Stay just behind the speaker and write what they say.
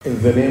In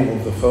the name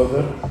of the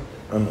Father,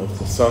 and of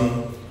the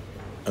Son,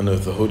 and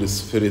of the Holy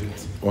Spirit,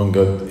 one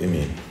God,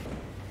 Amen.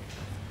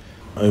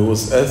 I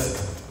was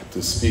asked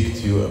to speak to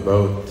you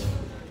about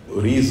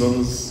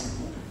reasons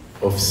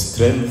of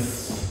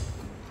strength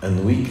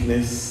and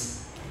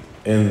weakness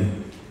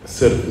in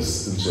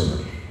service in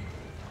general.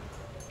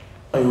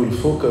 I will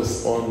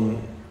focus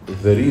on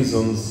the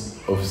reasons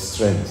of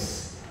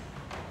strength.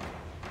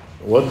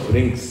 What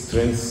brings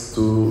strength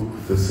to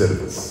the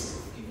service?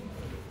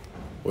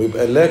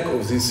 ويبقى lack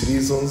of these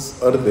reasons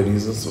are the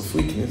reasons of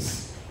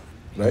weakness,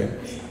 right?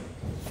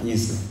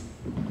 Easy.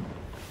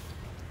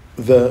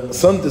 The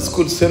Sunday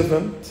school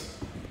servant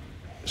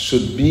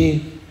should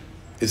be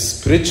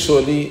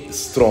spiritually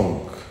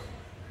strong.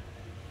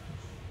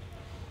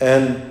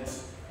 And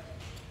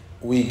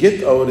we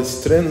get our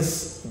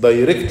strength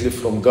directly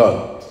from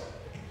God.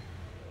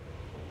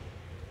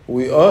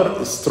 We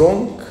are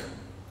strong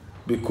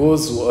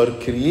because we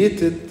are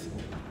created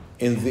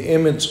in the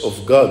image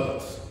of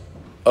God,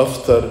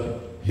 after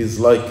His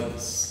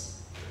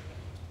likeness.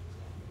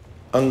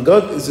 And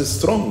God is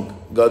strong,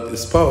 God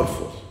is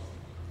powerful.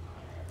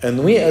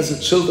 And we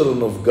as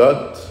children of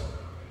God,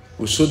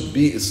 we should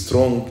be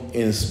strong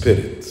in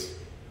spirit.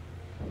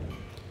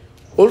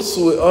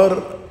 Also, we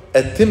are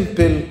a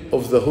temple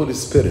of the Holy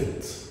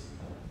Spirit.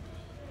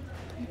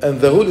 And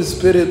the Holy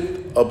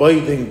Spirit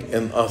abiding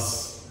in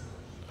us.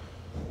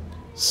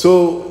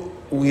 So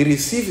we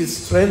receive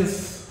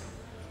strength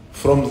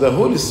from the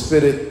Holy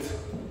Spirit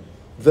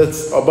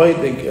that's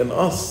abiding in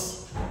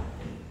us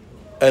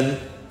and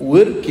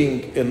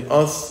working in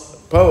us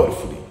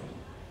powerfully.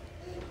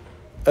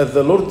 As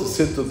the Lord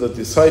said to the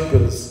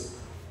disciples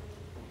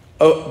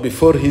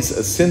before His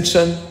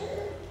ascension,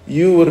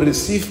 you will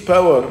receive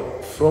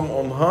power from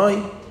on high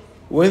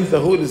when the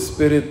Holy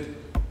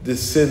Spirit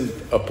descends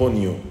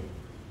upon you.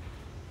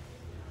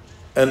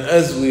 And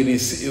as we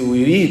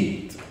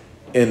read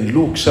in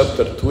Luke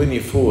chapter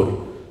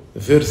 24,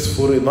 verse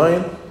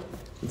 49,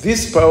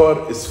 this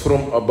power is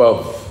from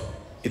above.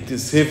 It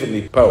is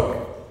heavenly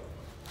power.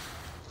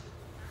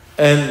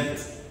 And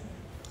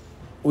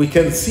we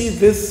can see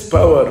this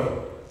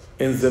power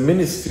in the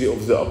ministry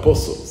of the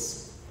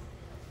apostles.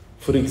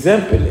 For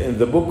example, in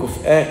the book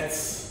of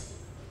Acts,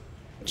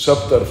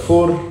 chapter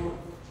 4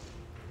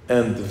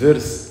 and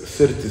verse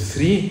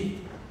 33,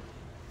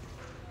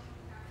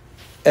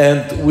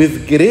 and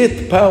with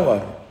great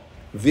power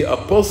the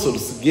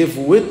apostles gave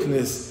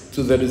witness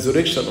to the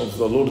resurrection of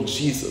the Lord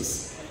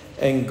Jesus,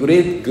 and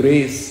great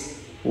grace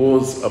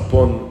was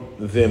upon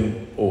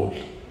them all.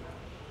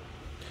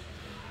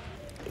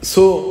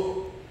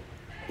 So,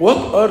 what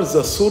are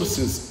the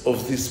sources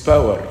of this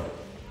power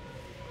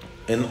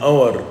in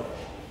our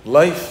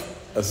life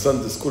as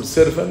Sunday school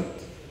servant?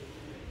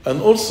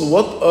 And also,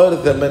 what are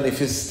the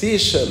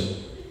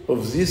manifestation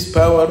of this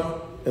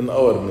power in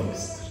our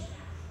ministry?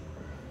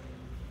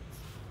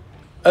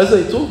 As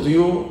I told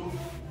you,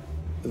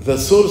 the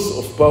source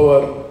of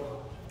power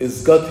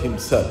is God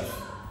Himself.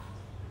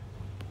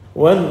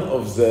 One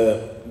of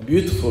the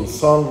beautiful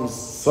Psalms,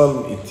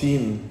 Psalm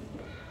 18,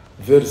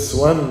 verse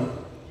 1,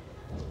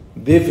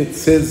 David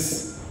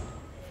says,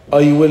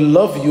 I will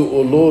love you,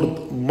 O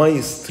Lord, my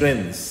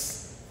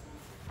strength.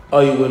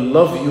 I will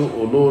love you,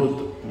 O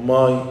Lord,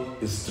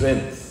 my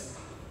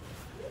strength.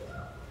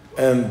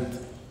 And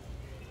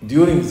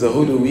during the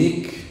Holy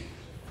Week,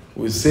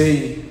 we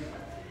say,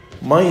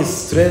 my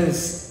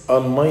strength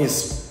and my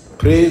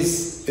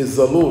praise is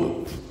the Lord.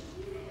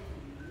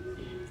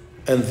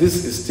 And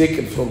this is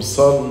taken from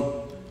Psalm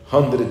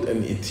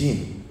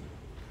 118.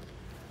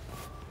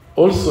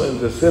 Also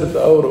in the third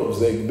hour of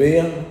the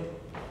Agpeya,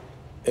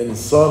 in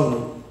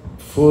Psalm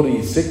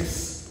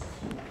 46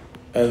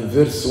 and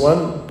verse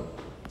 1,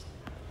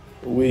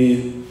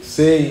 we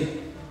say,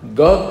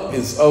 God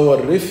is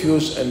our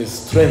refuge and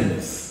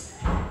strength,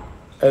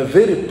 a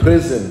very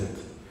present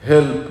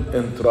help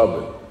in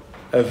trouble.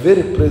 A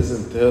very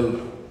present help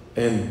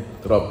in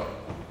trouble.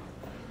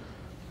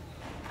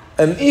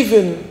 And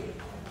even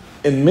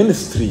in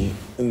ministry,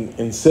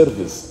 in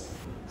service,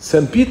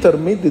 St. Peter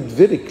made it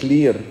very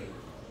clear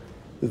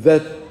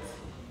that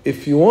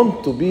if you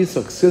want to be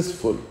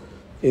successful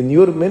in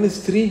your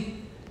ministry,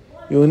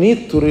 you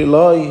need to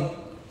rely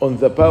on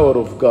the power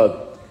of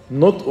God,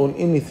 not on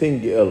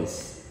anything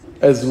else.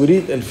 As we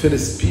read in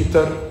 1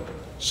 Peter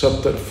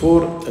chapter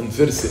 4 and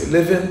verse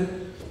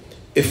 11,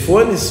 if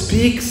one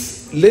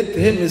speaks, let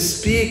him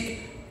speak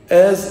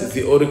as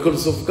the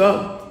oracles of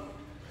God.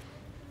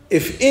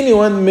 If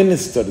anyone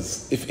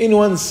ministers, if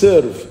anyone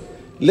serves,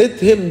 let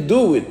him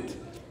do it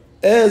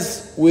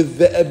as with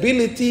the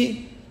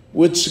ability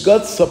which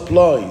God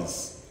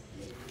supplies,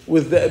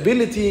 with the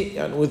ability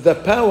and with the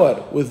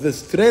power, with the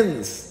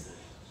strength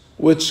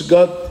which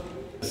God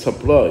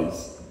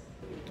supplies,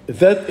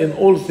 that in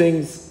all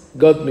things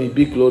God may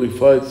be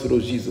glorified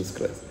through Jesus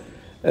Christ.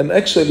 And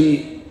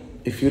actually,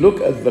 if you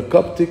look at the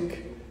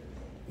Coptic,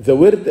 the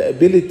word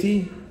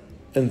ability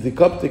in the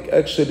Coptic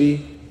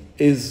actually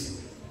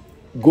is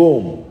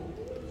gom.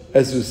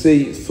 As you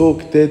say,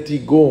 thok tati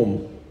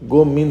gom.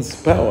 Gom means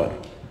power.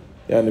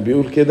 يعني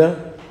بيقول كده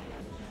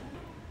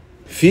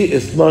في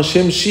إصنع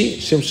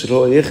شمشي، شمشي اللي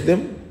هو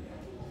يخدم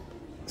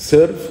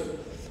serve.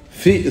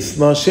 في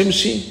إصنع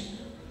شمشي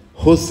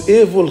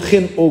הוסאבו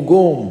לכן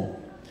אוגום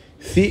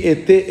في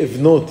إتي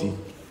إفنوتي.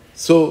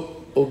 So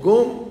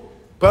أוגום,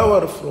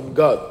 power from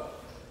God.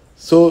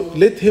 So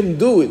let him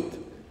do it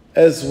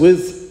as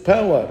with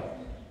power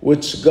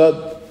which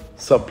God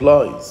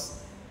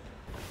supplies.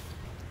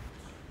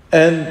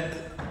 And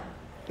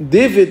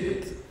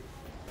David,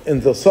 in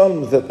the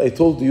psalm that I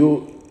told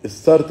you,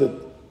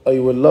 started, I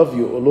will love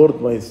you, O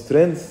Lord, my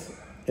strength.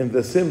 In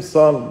the same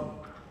psalm,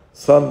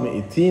 Psalm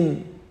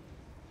 18,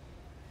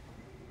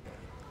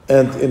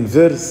 and in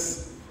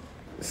verse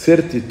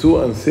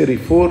 32 and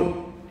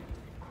 34,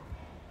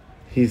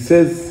 he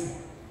says,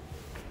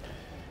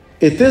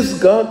 it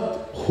is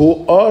God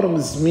who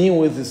arms me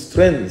with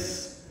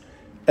strength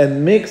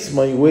and makes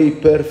my way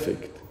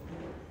perfect.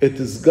 It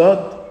is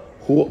God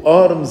who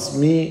arms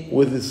me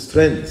with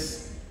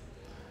strength.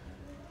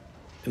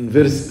 In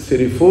verse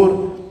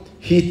 34,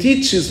 he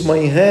teaches my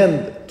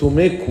hand to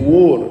make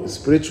war,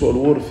 spiritual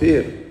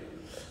warfare,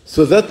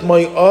 so that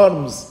my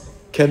arms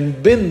can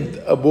bend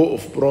a bow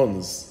of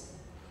bronze.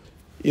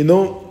 You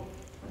know,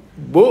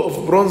 bow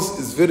of bronze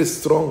is very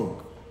strong.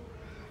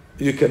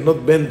 You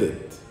cannot bend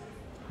it.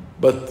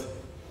 But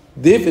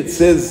David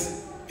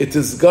says, it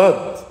is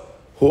God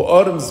who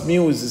arms me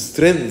with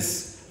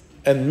strength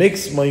and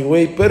makes my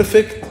way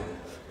perfect,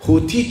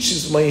 who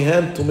teaches my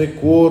hand to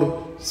make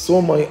war,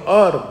 so my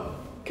arm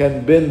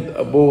can bend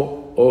a bow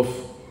of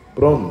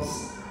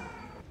bronze.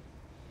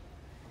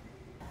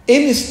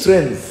 Any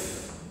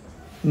strength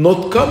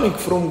not coming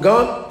from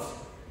God,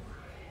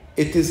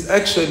 it is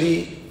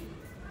actually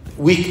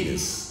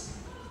weakness.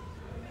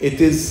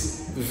 It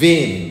is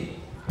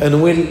vain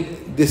and will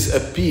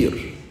disappear.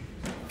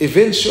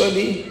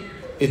 Eventually,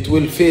 it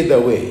will fade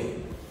away.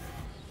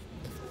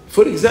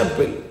 For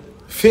example,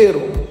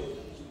 Pharaoh,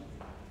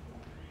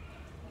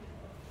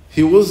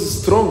 he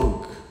was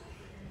strong,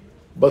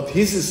 but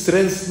his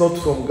strength not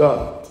from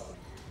God.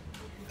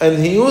 And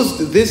he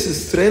used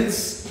this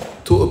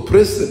strength to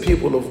oppress the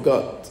people of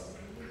God.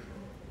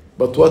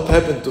 But what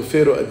happened to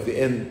Pharaoh at the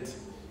end?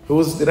 He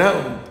was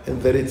drowned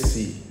in the Red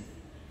Sea.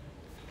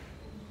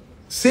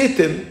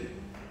 Satan,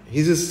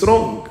 he's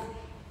strong.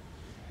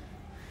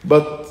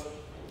 But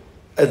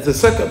at the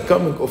second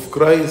coming of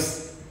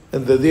Christ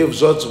and the day of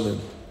judgment,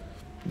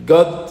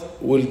 God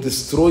will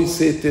destroy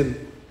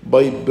Satan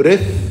by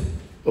breath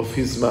of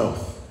his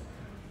mouth.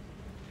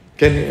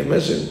 Can you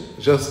imagine?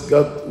 Just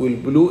God will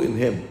blow in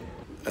him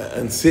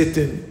and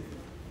Satan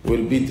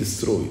will be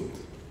destroyed.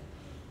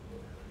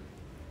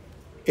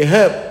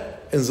 Ahab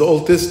in the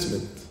Old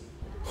Testament,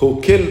 who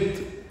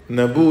killed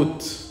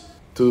Naboth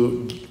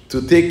to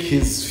take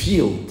his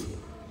field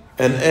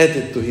and add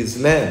it to his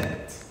land.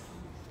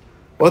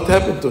 What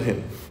happened to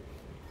him?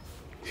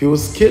 He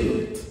was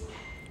killed,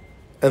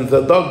 and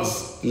the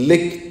dogs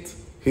licked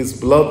his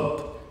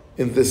blood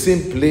in the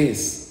same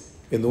place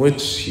in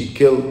which he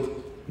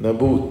killed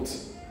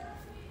Naboth.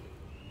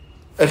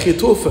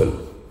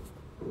 Ahithophel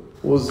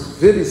was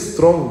very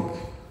strong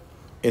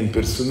in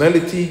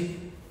personality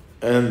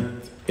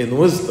and in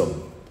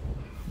wisdom,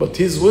 but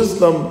his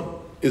wisdom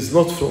is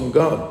not from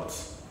God.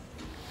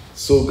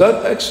 So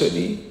God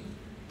actually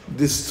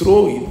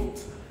destroyed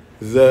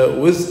the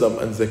wisdom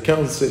and the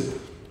counsel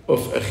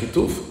of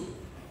Ahithophel.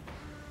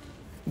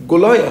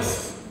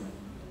 Goliath,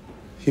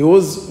 he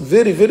was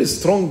very, very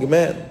strong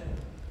man,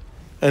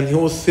 and he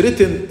was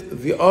threatened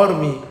the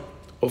army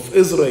of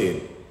Israel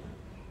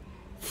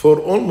for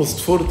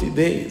almost 40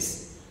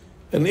 days,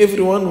 and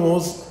everyone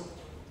was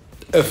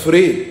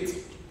afraid.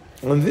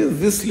 And then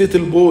this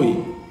little boy,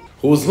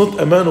 who was not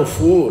a man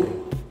of war,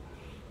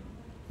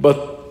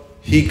 but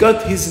he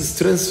got his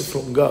strength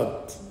from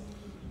God.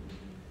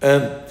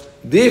 And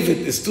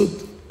David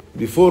stood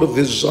before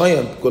this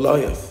giant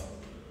Goliath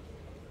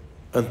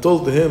and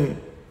told him,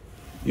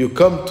 you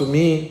come to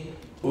me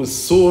with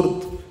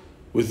sword,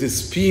 with a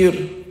spear,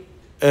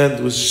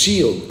 and with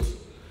shield,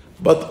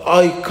 but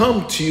I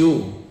come to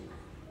you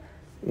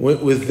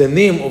with the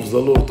name of the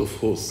Lord of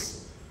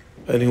hosts.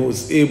 And he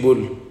was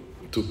able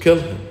to kill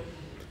him.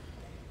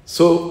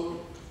 So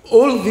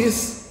all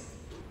these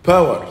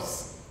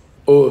powers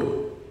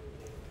or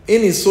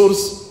any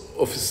source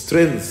of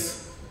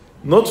strength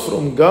not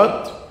from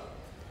God,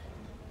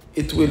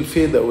 it will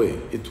fade away,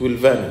 it will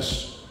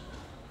vanish.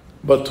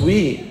 But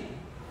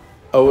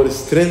our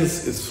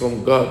strength is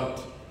from God,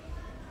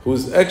 who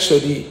is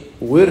actually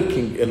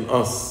working in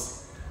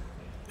us.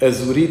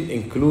 As we read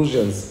in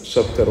Colossians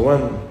chapter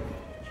 1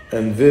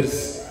 and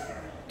verse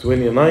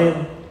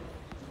 29,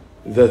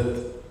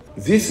 that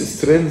this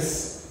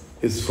strength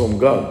is from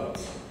God.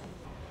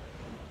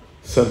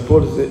 St.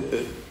 Paul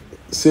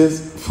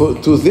says, for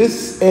to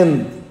this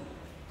end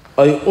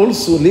I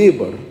also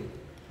labor,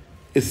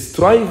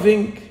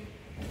 striving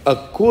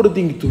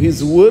according to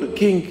his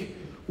working,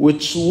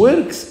 which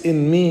works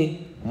in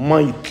me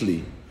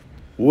mightily.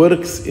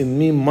 Works in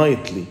me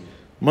mightily.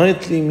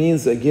 Mightily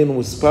means again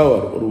with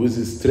power or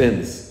with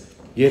strength.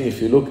 Again,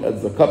 if you look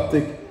at the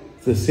Coptic,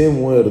 the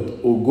same word,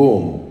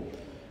 ogom.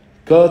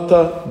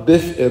 Kata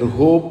bif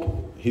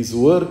hoop, his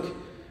work,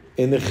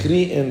 in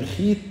chri en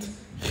chit,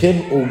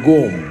 chen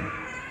ogom,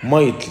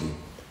 mightily,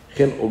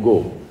 chen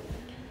ogom.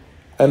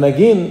 And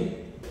again,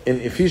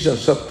 in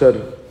Ephesians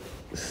chapter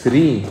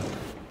 3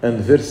 and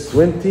verse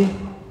 20,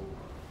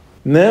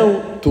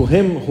 now to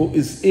him who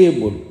is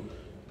able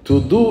to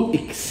do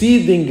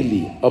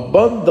exceedingly,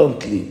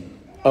 abundantly,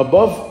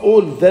 above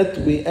all that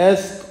we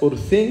ask or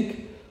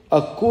think,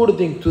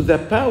 according to the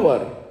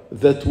power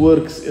that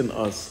works in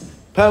us.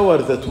 Power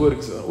that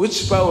works in us.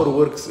 Which power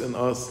works in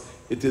us?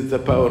 It is the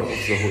power of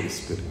the Holy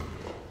Spirit.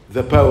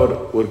 The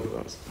power works in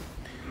us.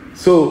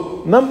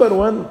 So, number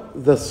one,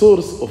 the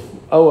source of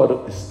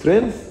our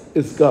strength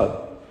is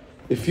God.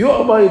 If you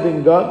abide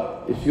in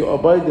God, if you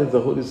abide in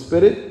the Holy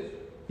Spirit,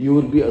 you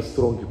will be a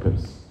strong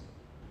person.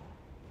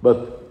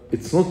 But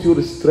it's not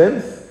your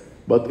strength,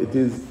 but it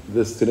is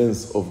the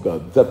strength of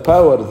God, the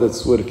power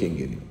that's working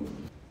in you.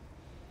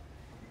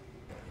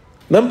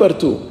 Number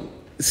two,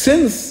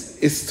 since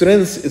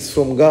strength is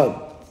from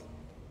God,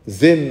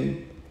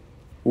 then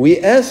we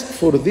ask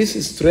for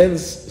this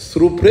strength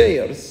through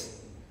prayers,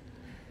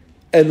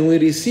 and we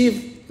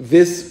receive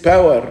this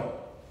power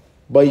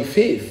by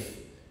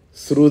faith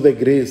through the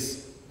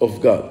grace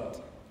of God.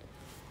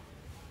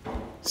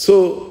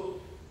 So,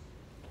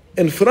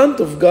 in front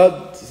of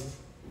God,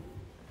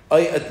 I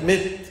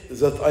admit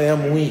that I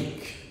am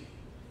weak,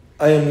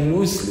 I am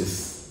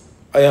useless,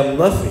 I am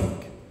nothing.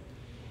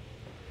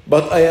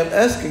 But I am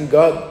asking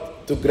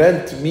God to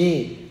grant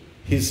me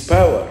His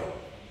power,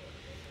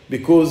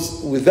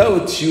 because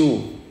without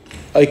you,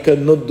 I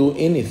cannot do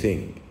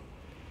anything.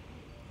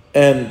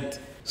 And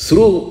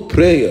through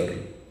prayer,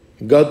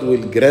 God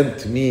will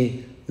grant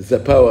me the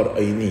power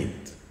I need.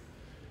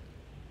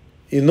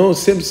 You know,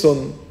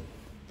 Samson,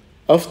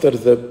 after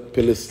the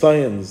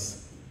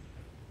Philistines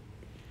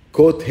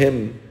caught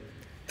him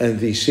and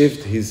they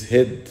shaved his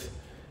head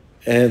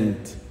and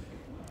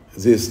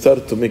they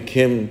start to make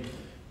him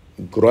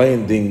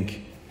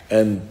grinding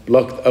and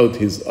plucked out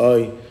his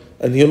eye,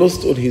 and he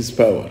lost all his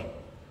power.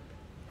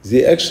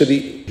 They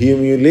actually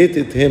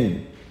humiliated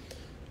him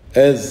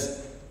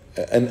as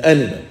an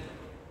animal.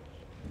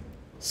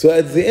 So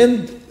at the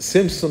end,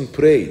 Samson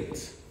prayed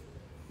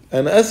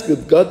and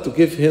asked God to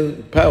give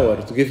him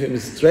power, to give him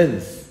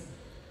strength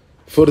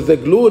for the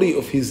glory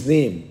of his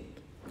name,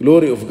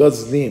 glory of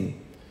God's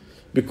name,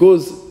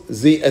 because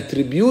they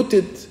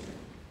attributed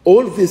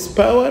all this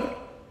power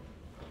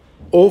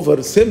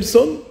over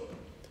Samson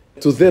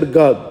to their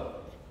God,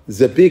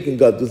 the pagan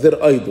God, to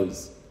their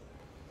idols.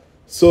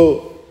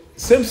 So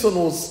Samson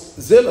was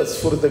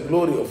zealous for the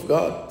glory of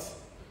God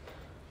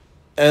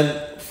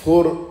and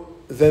for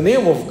the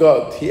name of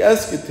God. He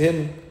asked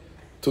him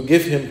to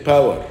give him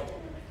power.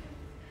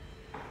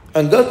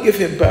 And God gave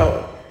him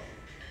power.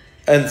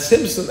 And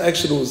Samson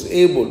actually was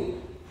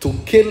able to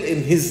kill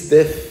in his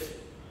death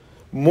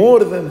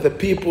more than the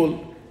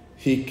people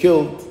he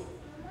killed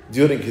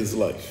during his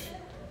life.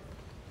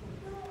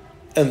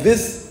 And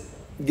this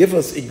gives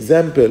us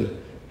example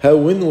how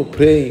when we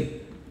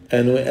pray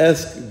and we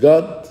ask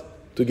God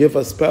to give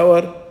us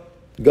power,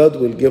 God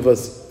will give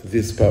us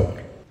this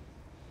power.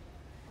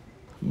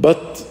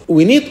 But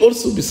we need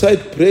also,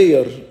 beside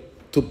prayer,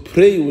 to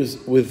pray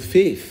with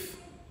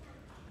faith.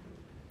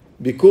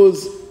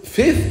 Because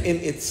faith in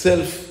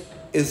itself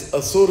is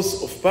a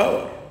source of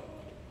power.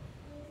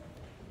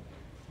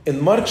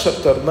 In Mark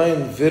chapter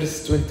 9,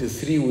 verse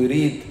 23, we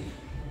read,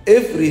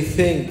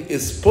 everything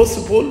is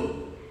possible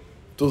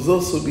to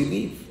those who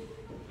believe.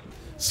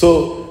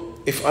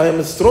 So, if I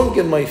am strong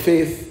in my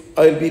faith,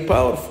 I'll be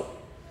powerful.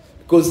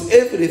 Because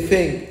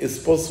everything is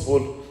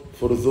possible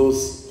for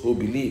those who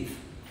believe.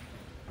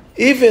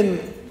 Even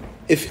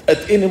if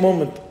at any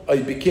moment I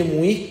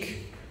became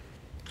weak,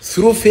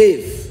 through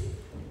faith,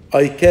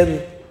 I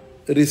can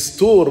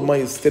restore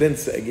my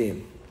strength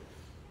again.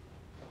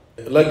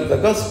 Like the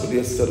gospel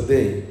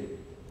yesterday,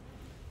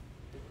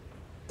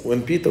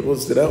 when Peter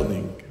was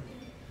drowning.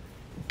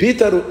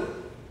 Peter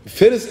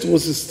first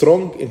was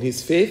strong in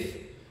his faith,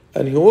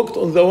 and he walked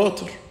on the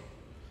water.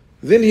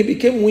 Then he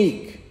became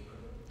weak,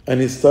 and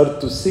he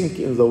started to sink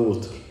in the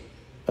water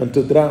and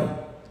to drown.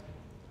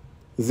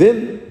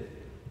 Then,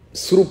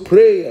 through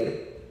prayer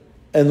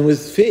and with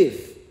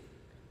faith,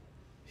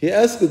 he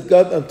asked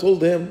God and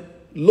told him,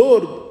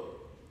 Lord,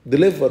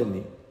 deliver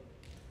me.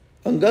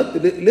 And God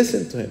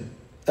listened to him,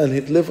 and he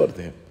delivered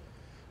him.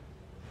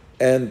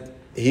 And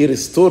he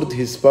restored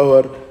his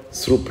power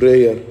through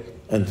prayer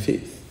and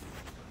faith.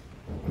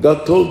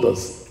 God told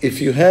us,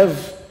 if you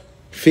have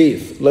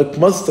faith like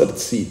mustard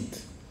seed,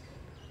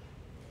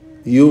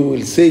 you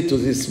will say to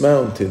this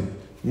mountain,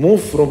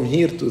 move from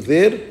here to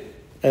there,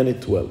 and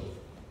it will.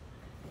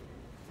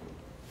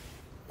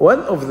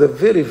 One of the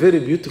very, very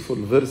beautiful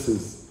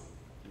verses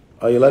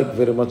I like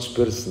very much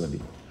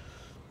personally.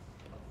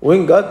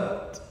 When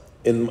God,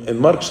 in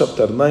Mark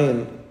chapter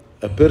 9,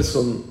 a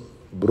person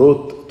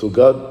brought to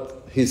God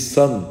his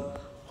son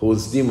who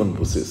was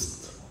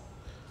demon-possessed.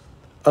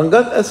 And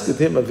God asked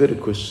him a very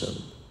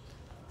question.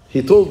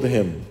 He told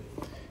him,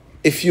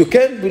 if you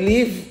can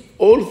believe,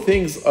 all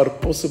things are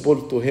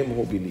possible to him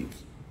who believes.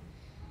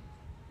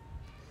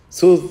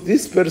 So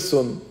this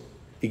person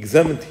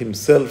examined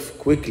himself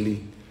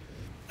quickly,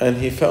 and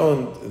he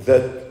found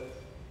that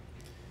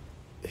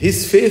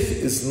his faith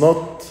is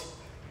not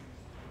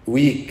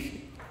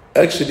weak.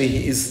 Actually,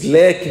 he is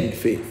lacking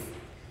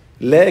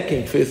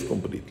faith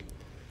completely.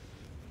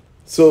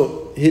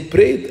 So he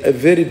prayed a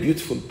very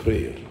beautiful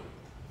prayer.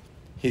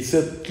 He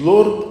said,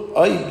 Lord,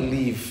 I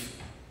believe,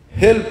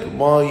 help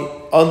my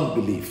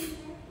unbelief.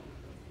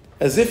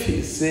 As if he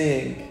is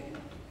saying,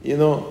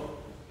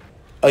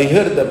 I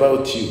heard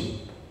about you.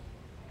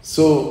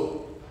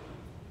 So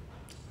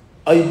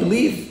I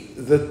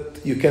believe that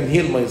you can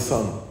heal my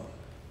son.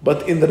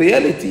 But in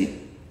reality,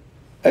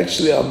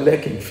 actually I'm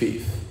lacking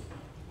faith.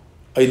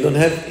 I don't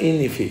have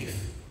any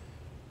faith.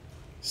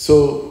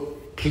 So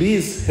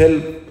please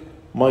help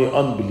my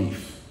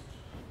unbelief.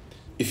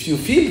 If you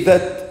feel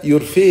that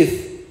your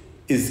faith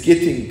is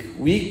getting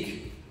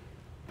weak,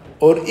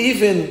 or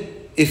even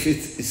if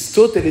it is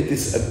totally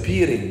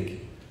disappearing,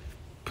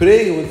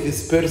 pray with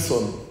this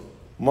person.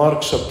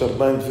 Mark chapter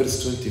 9,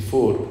 verse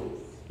 24.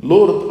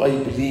 Lord,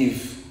 I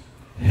believe,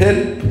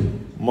 help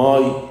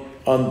my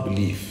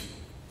unbelief.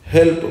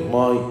 Help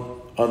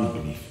my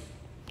unbelief.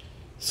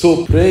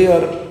 So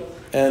prayer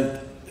and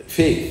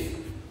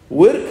faith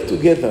work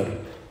together,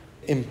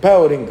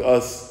 empowering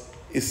us,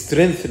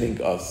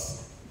 strengthening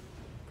us.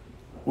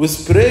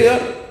 With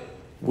prayer,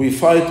 we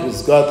fight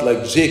with God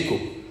like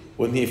Jacob,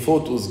 when he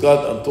fought with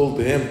God and told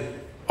him,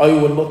 I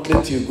will not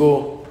let you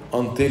go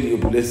until you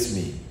bless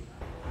me.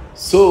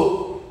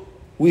 So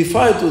we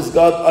fight with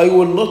God, I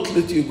will not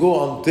let you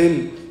go until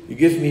you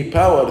give me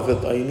power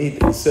that I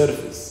need in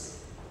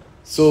service.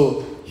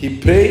 So he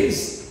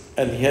prays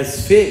and he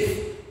has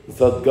faith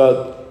that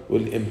God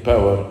will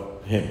empower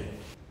him.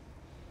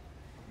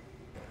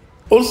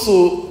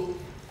 Also,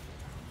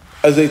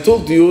 as I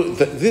told you,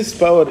 that this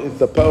power is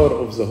the power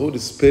of the Holy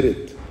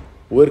Spirit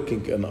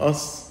working in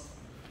us.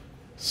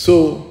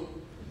 So,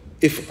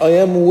 if I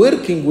am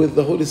working with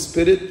the Holy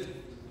Spirit,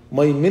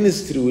 my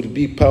ministry will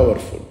be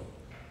powerful.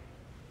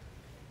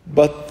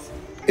 But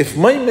if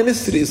my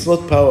ministry is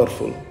not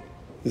powerful,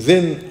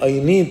 then I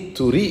need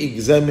to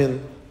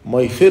re-examine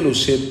my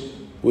fellowship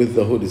with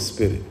the Holy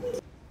Spirit.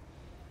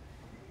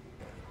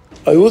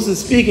 I was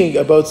speaking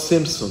about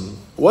Samson.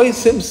 Why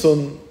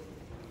Samson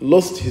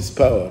lost his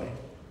power?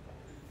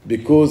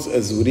 Because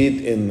as we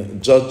read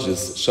in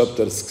Judges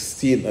chapter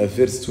 16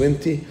 verse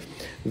 20,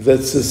 that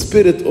the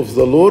Spirit of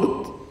the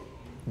Lord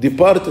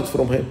departed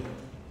from him.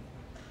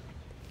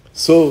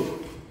 So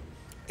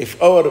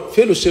if our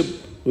fellowship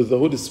with the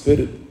Holy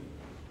Spirit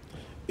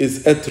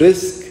is at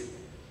risk,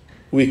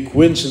 we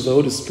quench the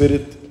Holy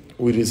Spirit,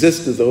 we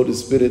resist the Holy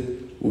Spirit,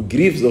 we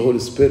grieve the Holy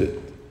Spirit,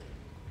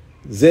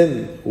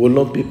 then will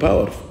not be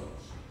powerful.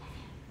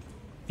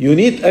 You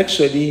need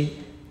actually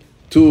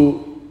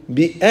to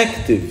be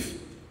active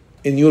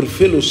in your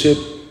fellowship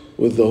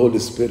with the Holy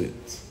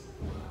Spirit.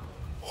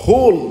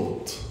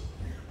 Hold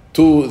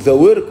to the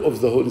work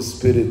of the Holy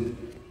Spirit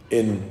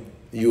in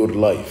your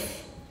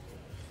life.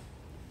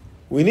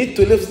 We need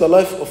to live the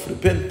life of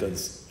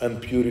repentance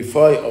and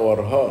purify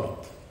our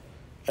heart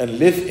and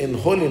live in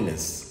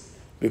holiness,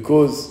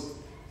 because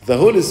the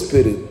Holy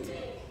Spirit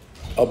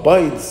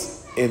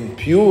abides in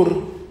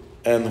pure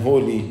and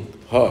holy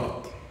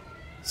heart.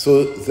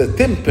 So the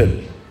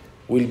temple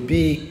will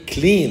be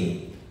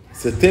clean,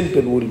 the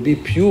temple will be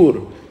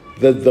pure,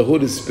 that the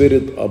Holy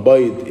Spirit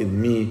abide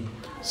in me,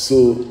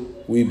 so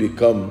we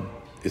become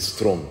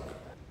strong.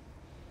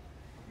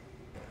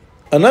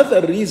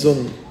 Another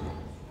reason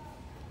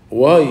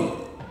why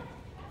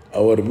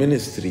our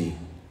ministry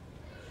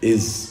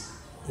is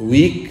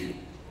weak,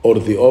 or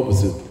the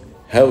opposite,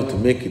 how to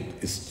make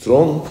it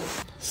strong,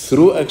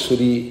 through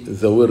actually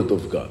the Word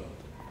of God.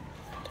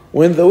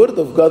 When the Word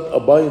of God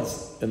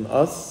abides in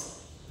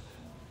us,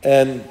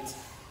 and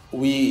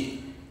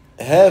we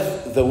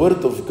have the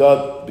Word of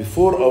God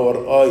before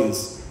our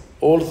eyes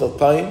all the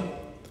time,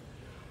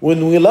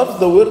 when we love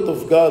the Word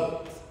of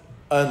God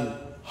and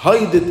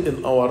hide it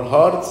in our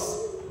hearts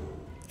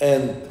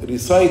and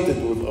recite it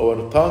with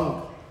our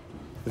tongue,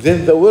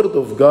 then the Word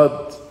of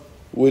God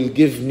will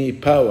give me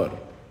power.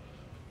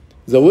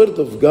 The Word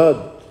of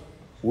God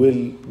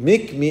will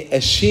make me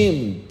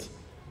ashamed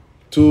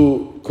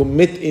to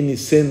commit any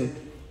sin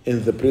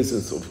in the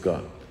presence of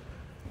God.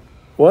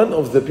 One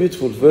of the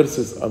beautiful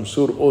verses, I'm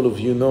sure all of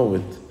you know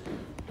it,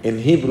 in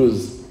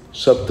Hebrews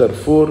chapter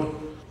 4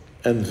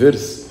 and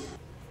verse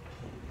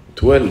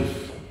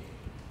 12.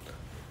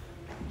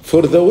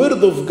 For the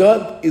Word of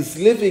God is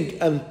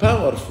living and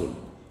powerful.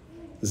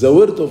 The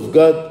Word of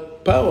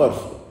God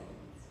powerful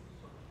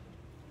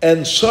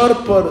and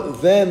sharper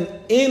than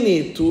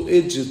any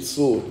two-edged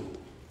sword,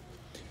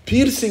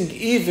 piercing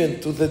even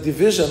to the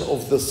division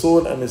of the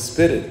soul and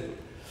spirit,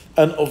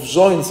 and of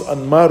joints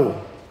and marrow,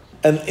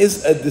 and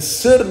is a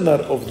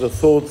discerner of the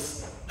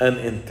thoughts and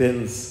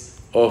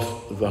intents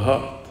of the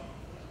heart.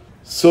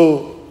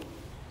 So,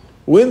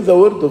 when the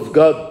Word of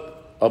God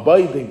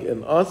abiding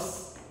in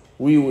us,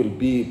 we will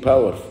be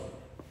powerful.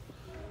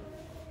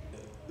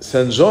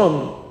 St.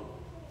 John,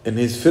 in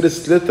his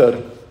first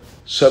letter,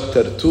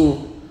 chapter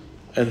 2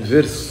 and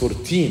verse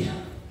 14,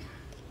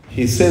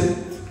 he said,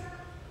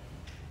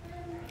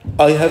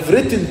 I have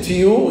written to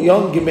you,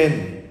 young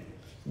men,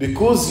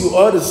 because you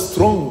are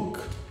strong.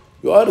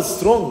 You are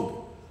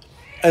strong,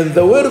 and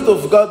the word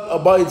of God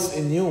abides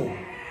in you,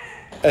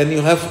 and you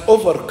have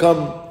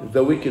overcome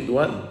the wicked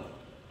one.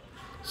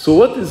 So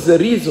what is the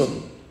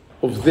reason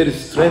of their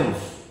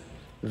strength?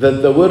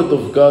 That the word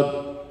of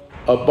God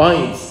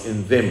abides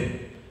in them.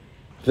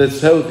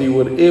 That's how they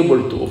were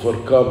able to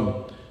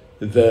overcome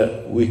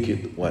the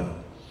wicked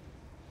one.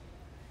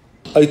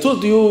 I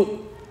told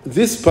you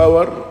this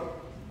power,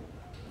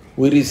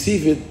 we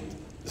receive it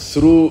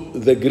through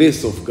the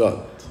grace of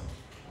God.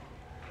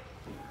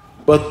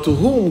 But to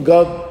whom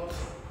God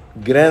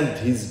grant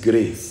his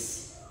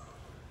grace?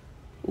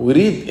 We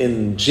read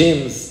in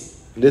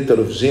James, letter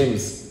of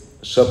James,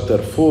 chapter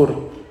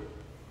 4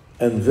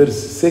 and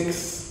verse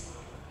 6,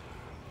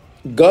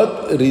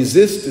 God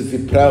resists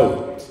the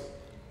proud,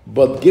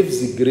 but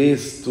gives the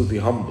grace to the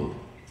humble.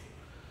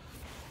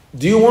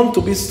 Do you want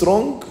to be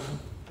strong?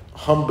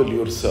 Humble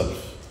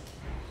yourself.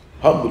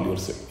 Humble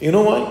yourself. You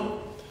know why?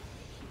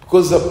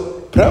 Because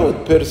a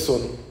proud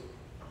person,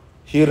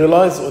 he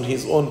relies on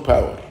his own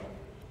power.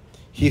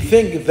 He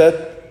thinks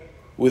that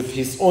with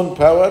his own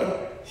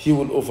power, he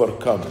will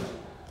overcome.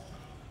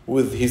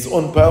 With his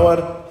own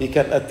power, he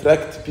can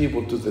attract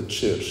people to the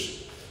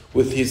church.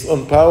 With his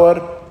own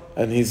power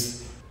and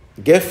his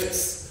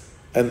gifts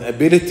and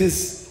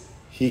abilities,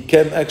 he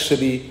can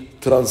actually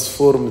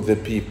transform the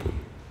people.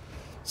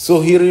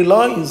 So he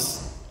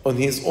relies on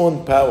his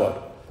own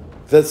power.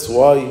 That's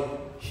why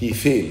he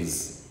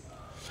fails.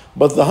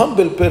 But the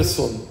humble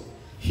person,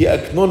 he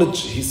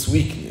acknowledges his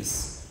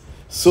weakness.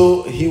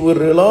 So he will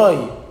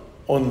rely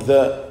on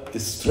the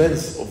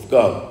strength of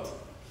God.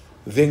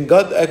 Then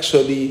God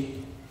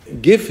actually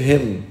give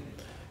him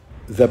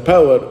the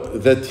power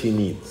that he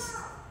needs.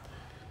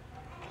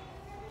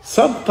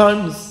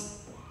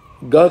 Sometimes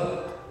God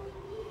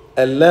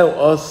allow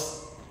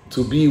us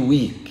to be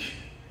weak.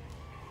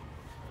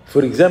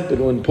 For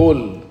example, when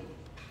Paul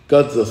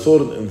got the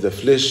thorn in the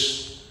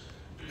flesh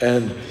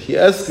and he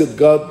asked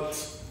God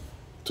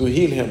to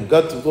heal him,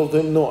 God told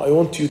him, no, I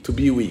want you to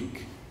be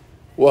weak.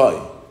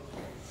 Why?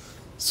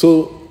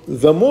 So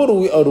the more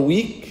we are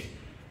weak,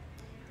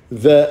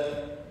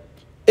 the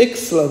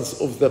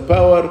excellence of the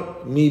power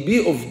may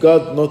be of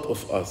God, not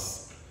of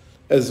us.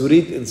 As we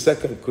read in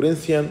 2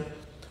 Corinthians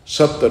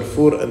chapter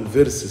 4 and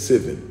verse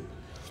 7.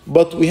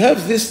 But we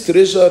have this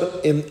treasure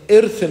in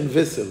earthen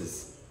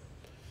vessels.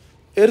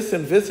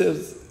 Earthen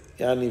vessels,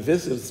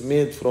 vessels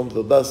made from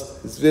the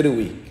dust, is very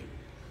weak.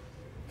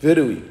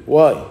 Very weak.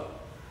 Why?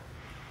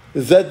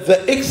 That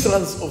the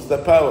excellence of the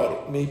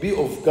power may be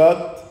of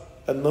God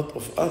and not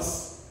of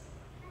us.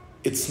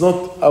 It's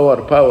not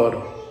our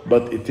power,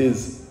 but it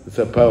is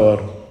the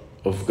power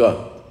of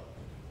God.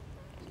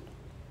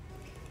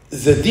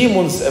 The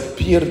demons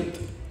appeared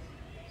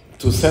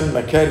to St.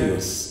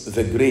 Macarius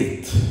the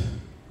Great,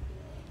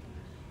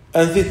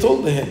 and they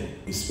told him,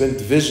 we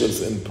spend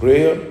vigils in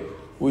prayer,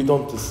 we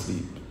don't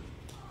sleep.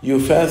 You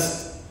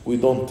fast, we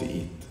don't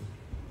eat.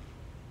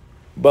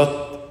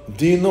 But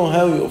do you know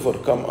how you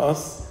overcome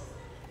us?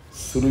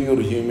 Through your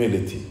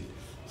humility,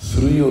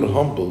 through your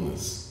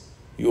humbleness,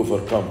 you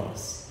overcome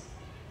us.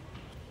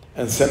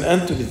 And St.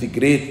 Anthony the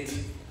Great,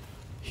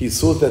 he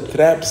saw the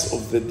traps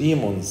of the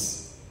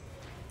demons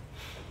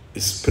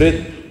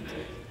spread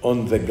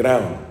on the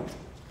ground.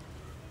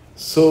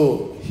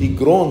 So he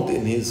groaned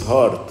in his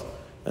heart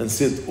and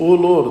said, "O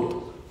Lord,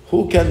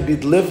 who can be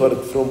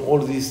delivered from all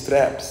these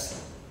traps?"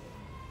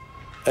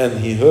 And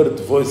he heard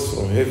a voice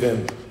from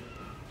heaven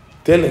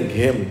telling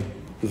him,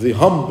 the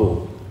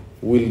humble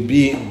will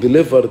be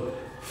delivered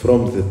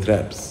from the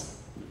traps.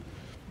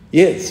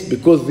 Yes,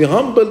 because the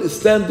humble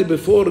stand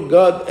before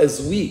God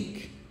as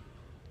weak.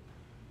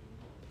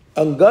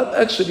 And God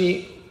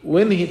actually,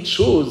 when He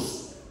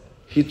chose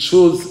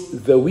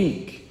the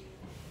weak.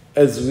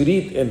 As we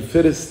read in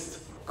 1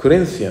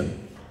 Corinthians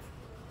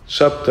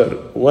chapter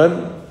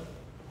 1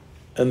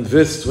 and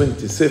verse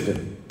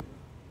 27.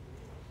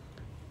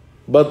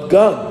 But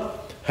God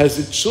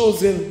has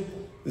chosen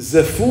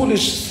the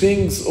foolish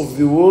things of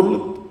the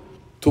world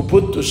to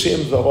put to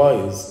shame the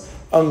wise.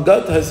 And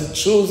God has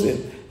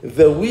chosen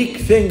the weak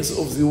things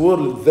of the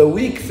world,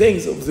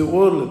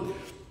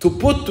 to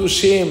put to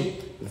shame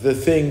the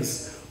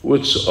things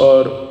which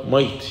are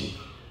mighty.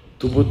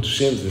 To put to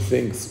shame the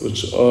things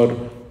which are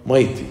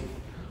mighty.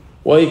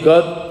 Why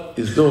God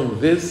is doing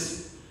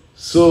this?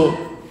 So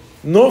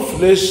no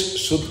flesh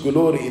should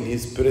glory in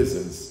His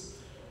presence.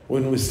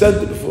 When we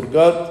stand before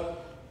God,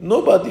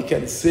 nobody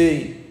can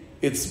say,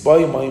 it's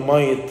by my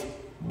might,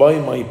 by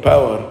my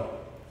power,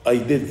 I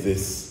did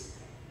this.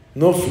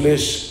 No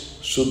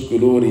flesh should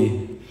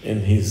glory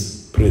in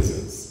His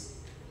presence.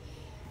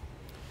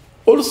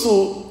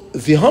 Also,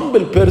 the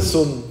humble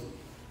person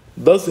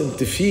doesn't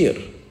fear.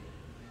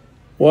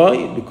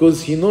 Why?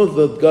 Because he knows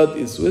that God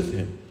is with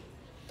him.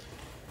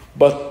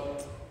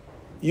 But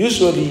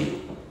usually,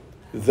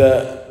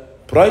 the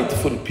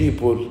Prideful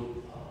people,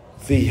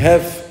 they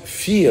have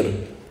fear,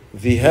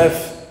 they have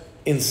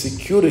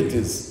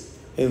insecurities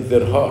in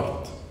their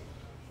heart.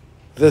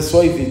 That's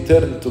why they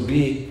turn to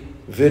be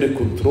very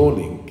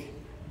controlling.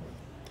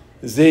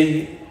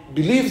 They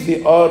believe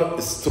they are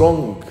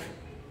strong,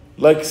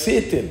 like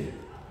Satan.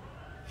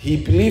 He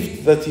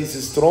believed that he's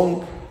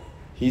strong,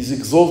 he's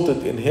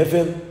exalted in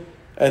heaven,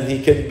 and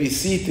he can be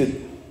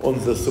seated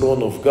on the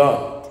throne of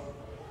God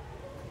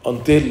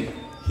until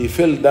he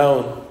fell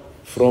down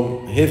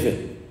from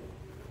heaven.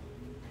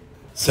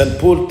 St.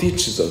 Paul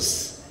teaches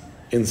us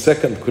in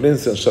 2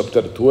 Corinthians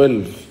chapter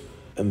 12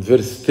 and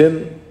verse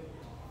 10,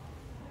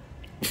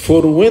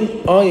 "For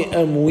when I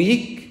am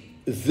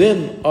weak,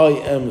 then I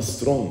am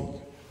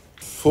strong."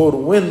 For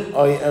when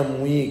I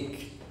am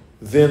weak,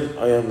 then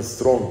I am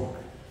strong.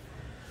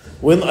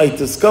 When I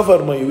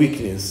discover my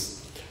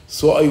weakness,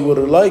 so I will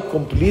rely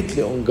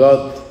completely on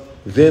God,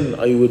 then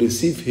I will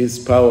receive His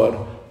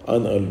power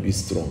and I'll be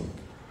strong.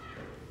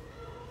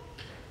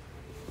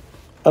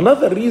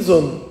 Another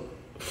reason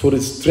for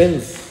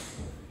strength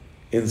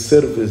in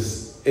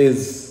service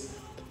is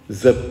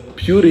the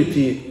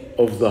purity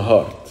of the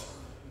heart.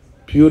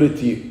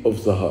 Purity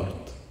of the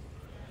heart.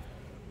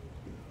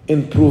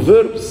 In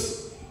Proverbs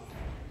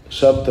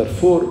chapter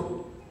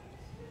 4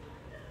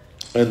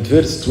 and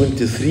verse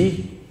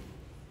 23,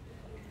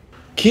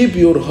 "Keep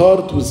your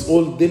heart with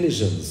all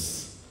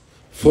diligence,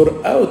 for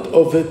out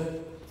of it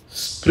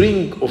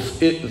spring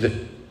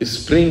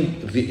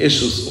the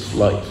issues of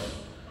life."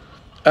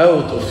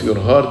 Out of your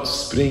heart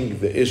spring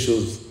the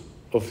issues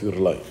of your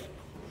life.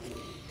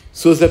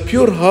 So the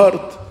pure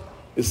heart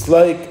is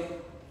like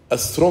a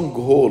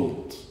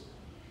stronghold.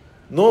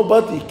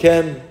 Nobody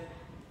can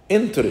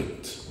enter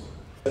it.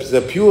 The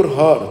pure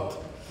heart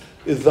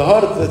is the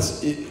heart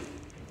that's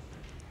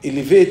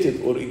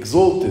elevated or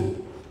exalted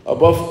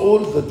above all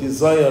the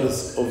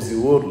desires of the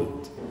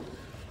world.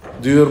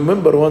 Do you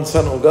remember when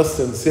St.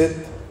 Augustine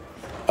said,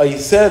 "I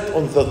sat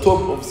on the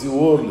top of the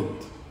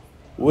world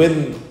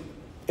when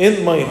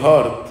in my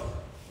heart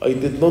I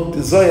did not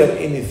desire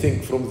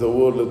anything from the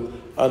world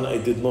and I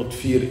did not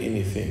fear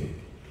anything."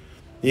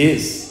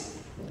 Yes,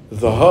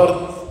 the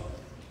heart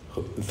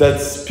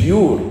that's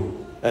pure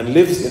and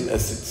lives in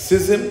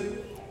asceticism,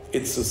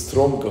 it's a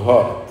strong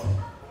heart.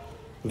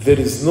 There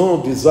is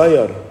no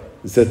desire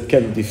that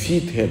can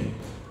defeat him,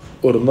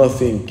 or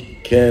nothing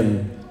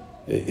can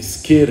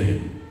scare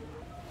him.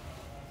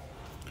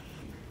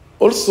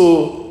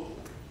 Also,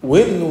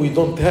 when we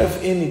don't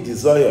have any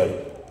desire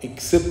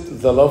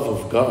except the love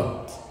of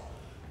God,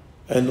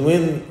 and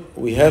when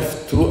we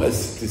have true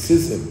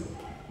asceticism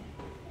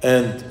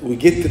and we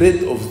get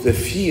rid of the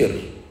fear,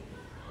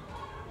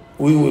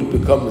 we will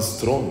become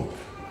strong.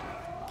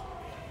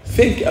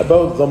 Think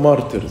about the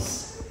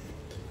martyrs.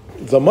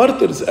 The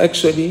martyrs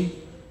actually,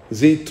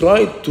 they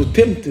tried to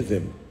tempt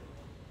them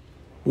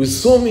with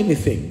so many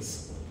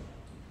things.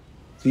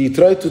 They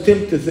tried to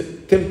tempt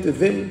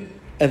them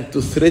and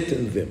to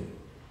threaten them.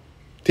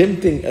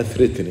 Tempting and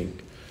threatening.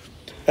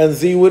 And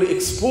they were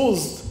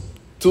exposed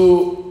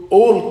to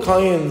all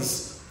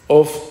kinds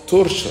of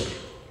torture.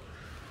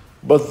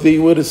 But they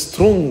were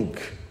strong.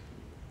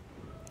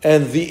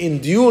 And they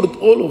endured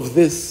all of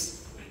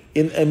this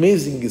in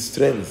amazing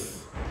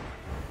strength.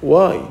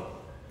 Why?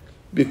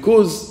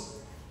 Because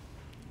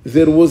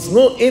there was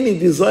no any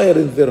desire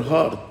in their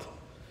heart.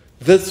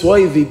 That's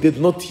why they did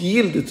not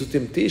yield to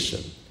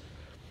temptation.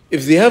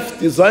 If they have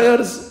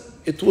desires,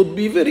 it would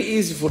be very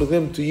easy for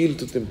them to yield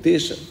to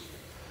temptation.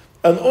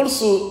 And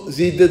also,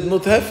 they did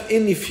not have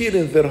any fear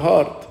in their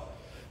heart.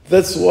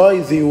 That's why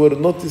they were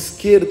not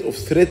scared of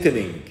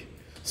threatening.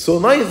 So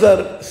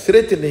neither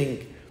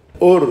threatening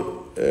or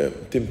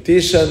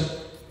temptation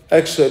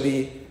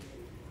actually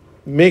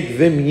make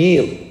them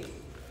yield.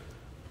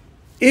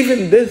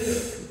 Even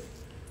death,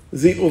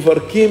 they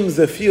overcame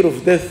the fear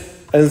of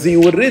death, and they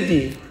were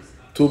ready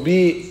to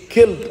be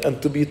killed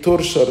and to be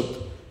tortured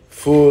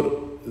for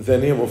the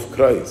name of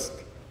Christ.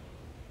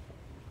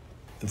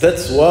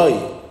 That's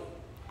why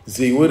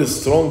they were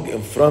strong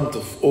in front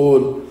of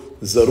all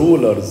the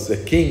rulers, the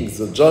kings,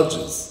 the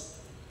judges.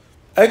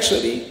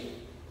 Actually,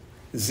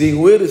 they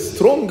were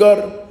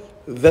stronger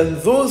than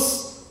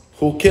those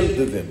who killed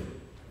them.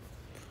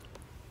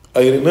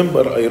 I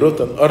remember I wrote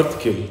an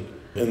article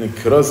in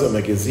Keraza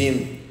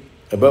magazine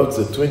about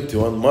the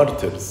 21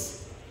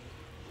 martyrs.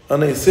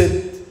 And I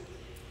said,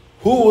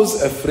 who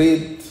was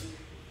afraid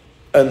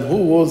and who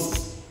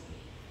was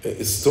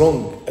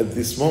strong at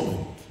this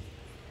moment?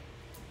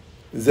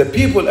 The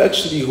people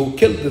actually who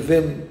killed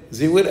them,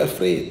 they were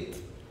afraid.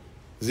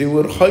 They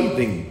were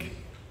hiding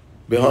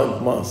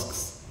behind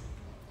masks.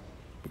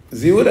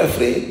 They were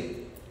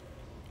afraid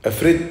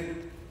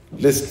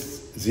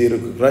lest they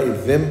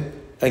recognize them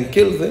and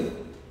kill them.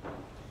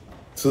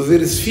 So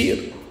there is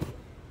fear.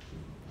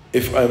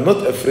 If I'm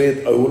not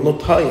afraid, I will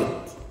not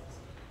hide.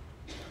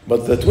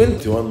 But the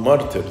 21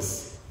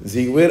 martyrs,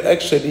 they were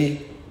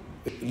actually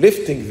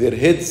lifting their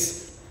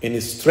heads in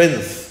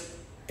strength,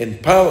 in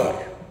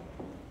power.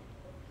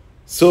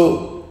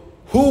 So,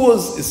 who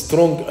was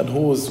strong and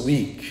who was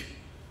weak?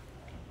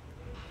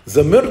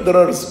 The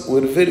murderers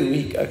were very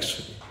weak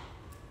actually,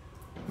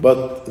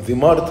 but the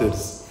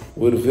martyrs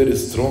were very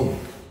strong.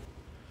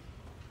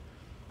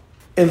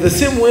 In the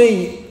same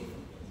way,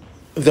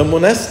 the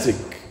monastic,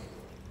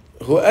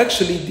 who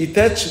actually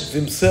detached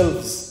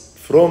themselves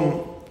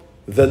from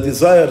the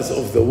desires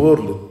of the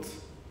world,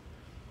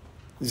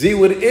 they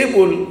were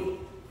able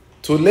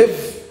to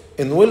live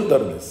in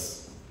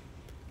wilderness,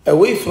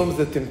 away from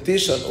the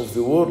temptation of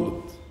the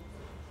world.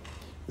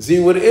 They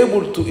were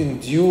able to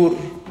endure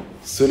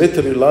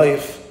solitary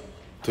life,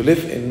 to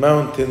live in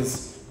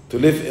mountains, to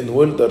live in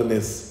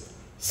wilderness.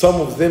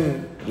 Some of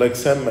them, like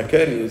Saint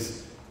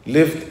Macarius,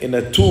 lived in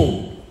a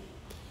tomb.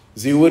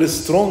 They were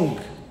strong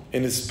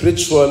in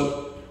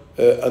spiritual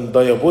and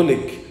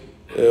diabolic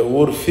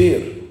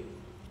warfare.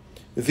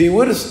 They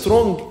were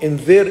strong in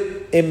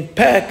their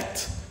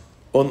impact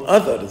on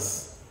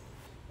others.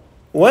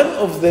 One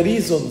of the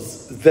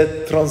reasons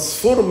that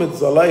transformed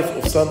the life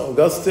of St.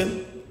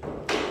 Augustine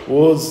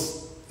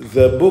was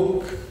the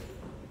book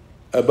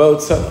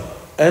about St.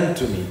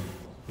 Anthony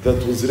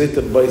that was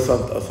written by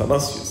St.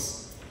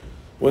 Athanasius.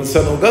 When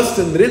St.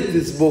 Augustine read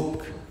this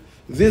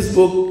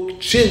book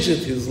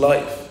changed his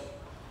life.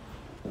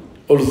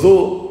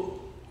 Although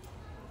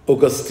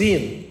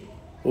Augustine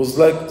was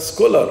like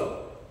scholar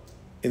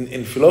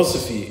in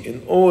philosophy,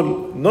 in all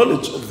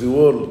knowledge of the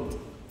world,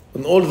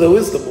 in all the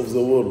wisdom of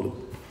the world.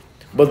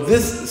 But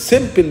this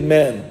simple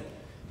man,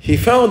 he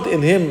found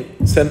in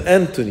him, St.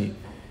 Anthony,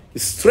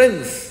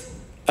 strength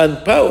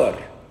and power,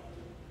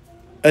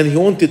 and he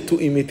wanted to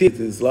imitate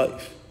his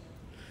life.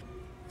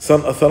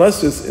 St.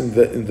 Athanasius,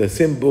 in the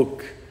same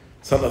book,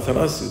 St.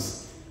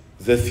 Athanasius,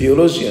 the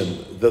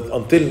theologian that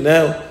until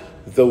now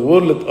the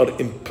world are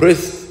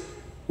impressed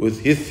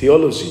with his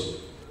theology.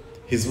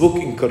 His book,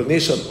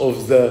 Incarnation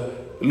of the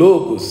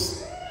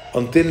Logos,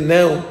 until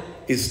now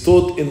is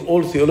taught in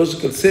all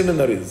theological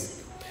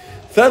seminaries.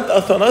 St.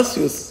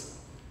 Athanasius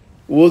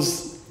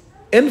was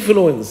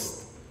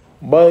influenced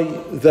by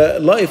the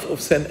life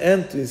of St.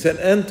 Anthony. St.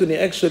 Anthony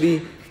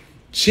actually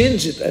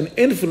changed and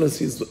influenced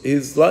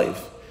his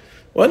life.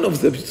 One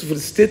of the beautiful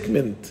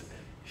statements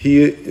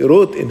he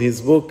wrote in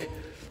his book,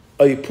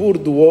 I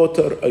poured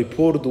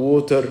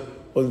water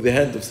on the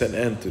hand of St.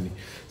 Anthony.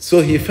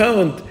 So he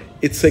found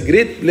it's a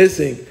great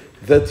blessing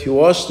that he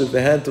washed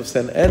the hand of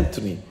St.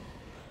 Anthony.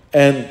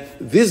 And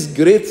this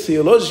great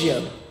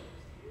theologian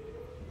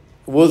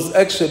was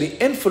actually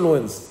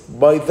influenced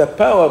by the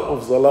power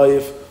of the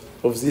life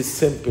of this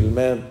simple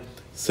man,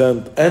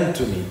 St.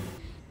 Anthony.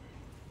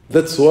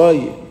 That's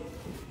why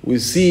we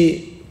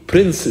see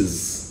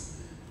princes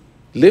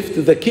left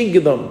the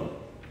kingdom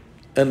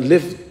and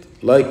lived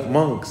like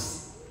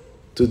monks.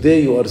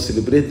 Today you are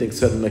celebrating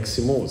St.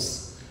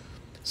 Maximus.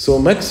 So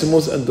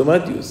Maximus and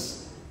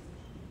Domitius,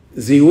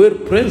 they were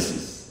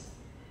princes,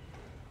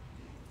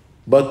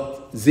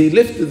 but they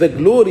left the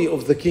glory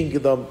of the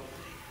kingdom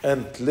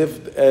and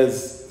lived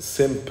as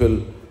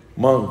simple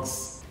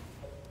monks.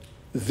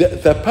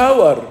 The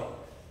power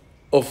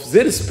of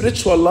their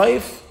spiritual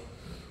life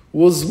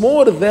was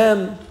more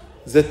than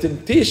the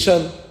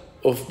temptation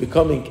of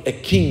becoming a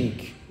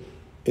king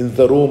in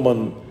the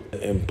Roman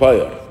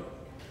Empire.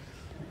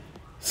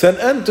 St.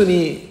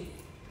 Anthony,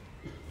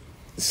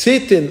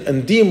 Satan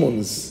and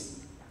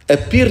demons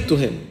appeared to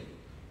him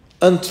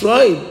and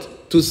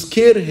tried to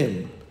scare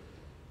him.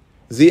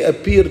 They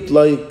appeared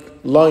like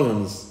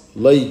lions,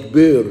 like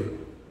bear,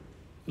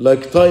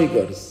 like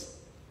tigers,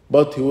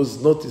 but he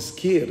was not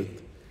scared.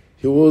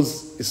 He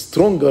was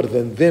stronger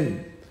than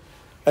them,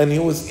 and he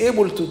was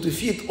able to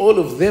defeat all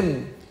of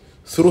them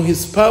through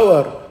his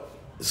power,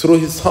 through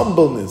his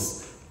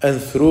humbleness, and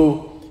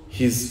through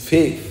his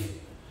faith.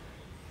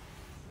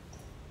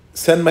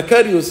 St.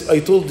 Macarius, I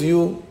told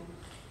you,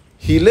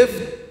 he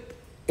lived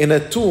in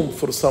a tomb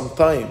for some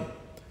time,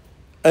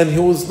 and he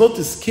was not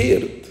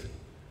scared.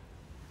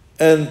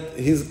 And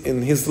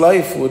in his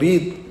life we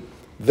read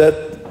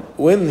that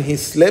when he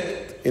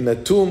slept in a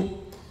tomb,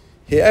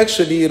 he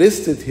actually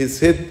rested his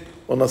head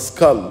on a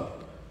skull.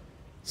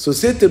 So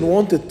Satan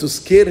wanted to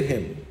scare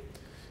him.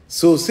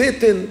 So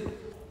Satan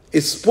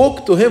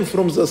spoke to him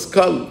from the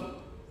skull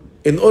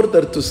in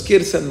order to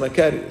scare St.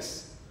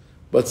 Macarius.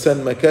 But St.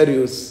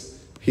 Macarius,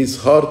 his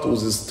heart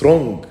was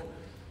strong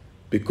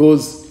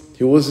because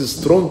he was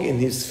strong in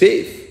his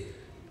faith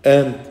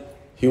and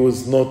he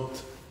was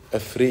not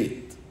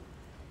afraid.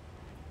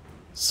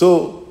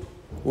 So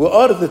we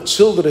are the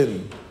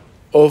children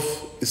of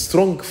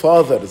strong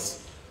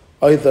fathers,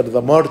 either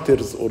the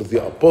martyrs or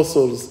the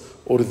apostles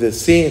or the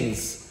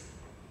saints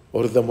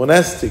or the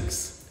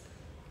monastics.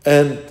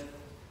 And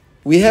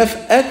we have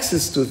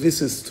access to this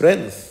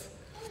strength.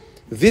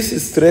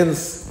 This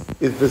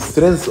strength is the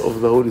strength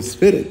of the Holy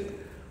Spirit.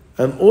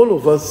 And all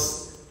of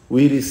us,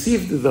 we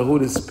received the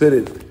Holy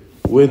Spirit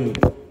when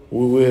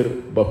we were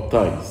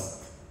baptized.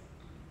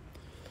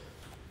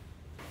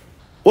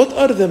 What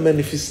are the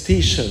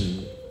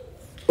manifestations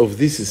of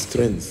this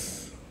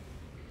strength?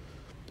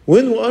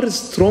 When we are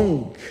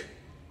strong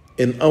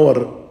in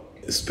our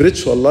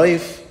spiritual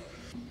life,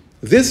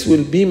 this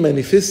will be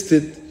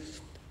manifested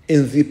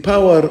in the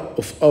power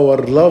of our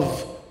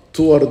love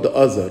toward the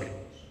other,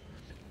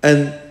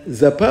 and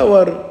the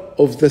power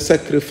of the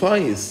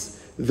sacrifice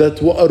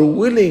that we are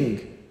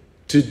willing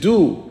to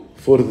do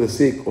for the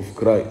sake of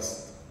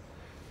Christ.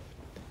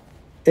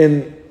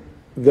 In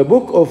the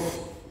book of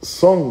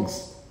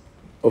Songs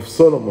of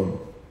Solomon,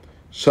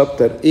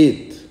 chapter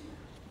 8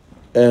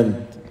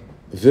 and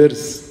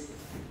verse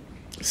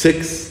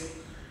 6,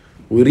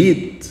 we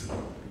read,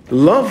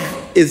 "Love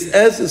is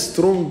as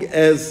strong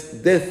as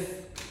death.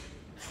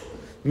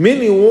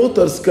 Many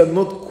waters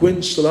cannot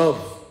quench love,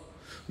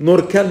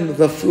 nor can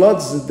the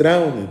floods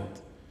drown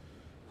it."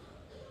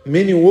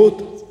 Many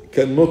waters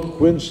cannot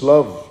quench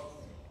love.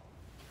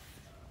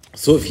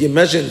 So if you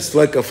imagine it's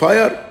like a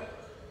fire,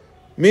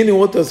 many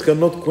waters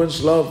cannot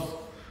quench love,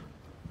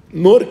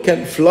 nor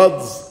can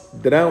floods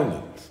drown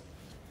it.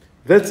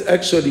 That's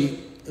actually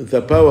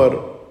the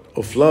power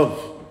of love.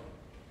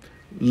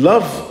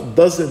 Love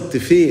doesn't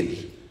fail,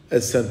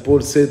 as St.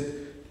 Paul said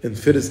in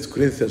 1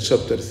 Corinthians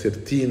chapter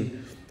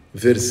 13,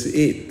 verse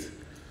 8.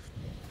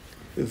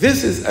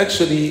 This is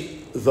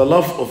actually the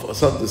love of a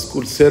Sunday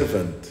school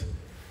servant,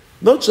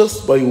 not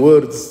just by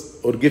words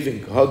or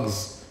giving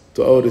hugs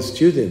to our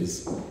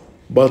students,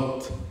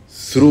 but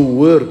through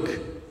work,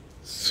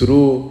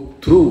 through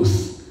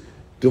truth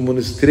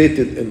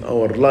demonstrated in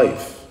our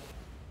life.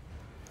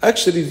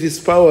 Actually, this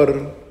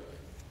power,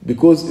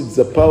 because it's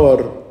the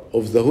power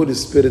of the Holy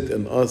Spirit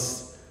in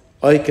us,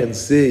 I can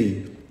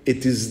say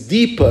it is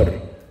deeper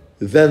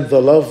than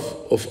the love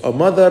of a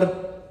mother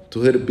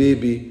to her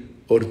baby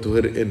or to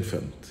her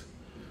infant.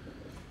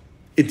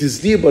 It is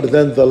deeper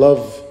than the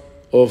love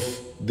of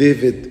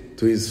David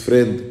to his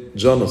friend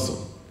Jonathan.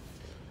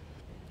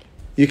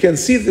 You can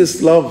see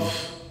this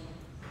love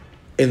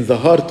in the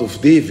heart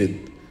of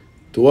David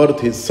toward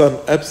his son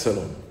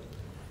Absalom.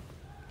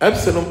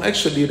 Absalom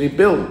actually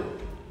rebelled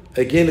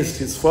against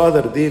his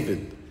father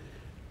David,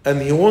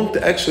 and he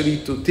wanted actually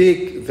to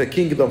take the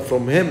kingdom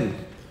from him.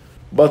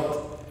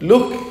 But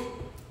look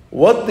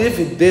what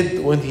David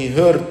did when he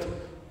heard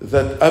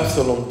that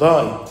Absalom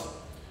died.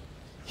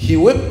 He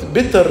wept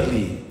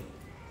bitterly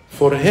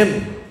for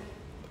him,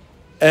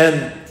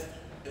 and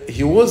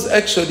he was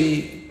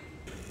actually,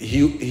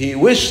 he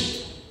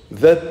wished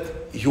that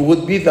he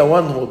would be the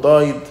one who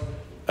died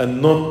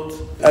and not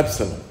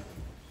Absalom.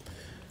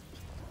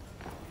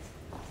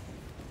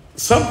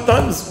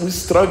 Sometimes we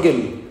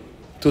struggle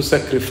to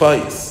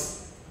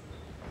sacrifice.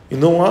 You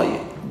know why?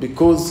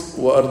 Because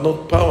we are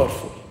not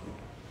powerful.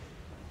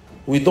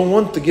 We don't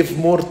want to give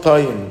more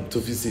time to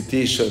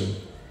visitation.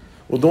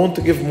 We don't want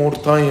to give more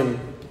time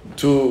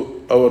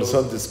to our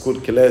Sunday school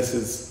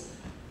classes.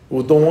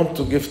 We don't want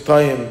to give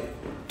time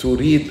to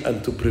read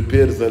and to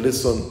prepare the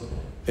lesson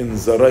in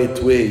the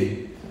right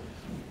way.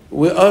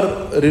 We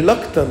are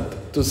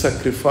reluctant to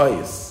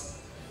sacrifice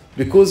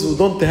because we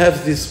don't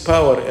have this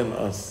power in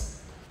us.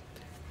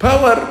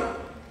 Power,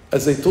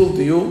 as I told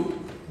you,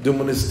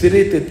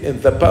 demonstrated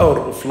in the power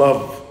of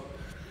love.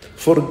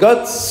 For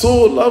God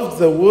so loved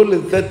the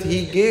world that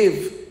he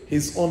gave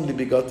his only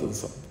begotten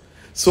Son.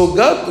 So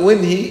God,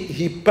 when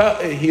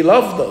he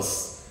loved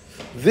us,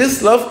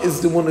 this love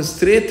is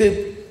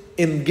demonstrated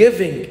in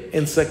giving,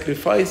 in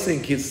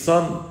sacrificing his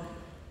Son,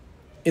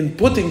 in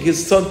putting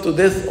his Son to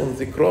death on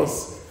the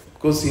cross,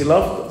 because he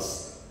loved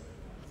us.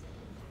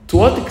 To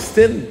what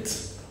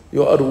extent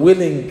you are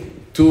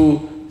willing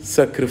to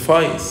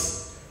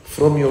sacrifice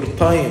from your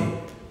time,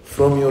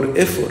 from your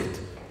effort,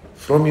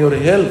 from your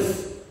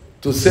health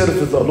to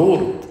serve the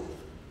Lord?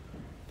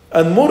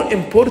 And more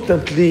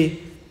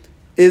importantly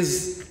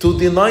is to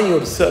deny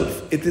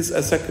yourself. It is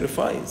a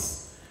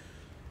sacrifice.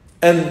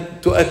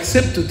 And to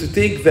accept to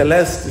take the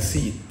last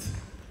seat,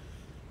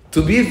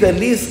 to be the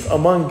least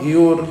among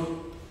your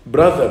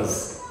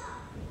brothers.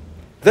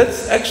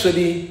 That's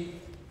actually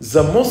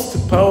the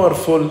most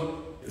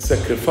powerful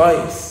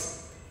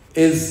sacrifice,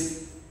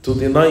 is to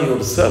deny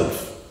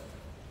yourself.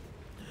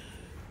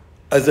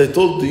 As I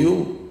told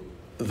you,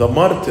 the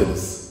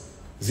martyrs,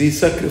 they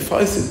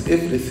sacrificed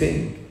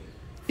everything,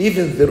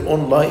 even their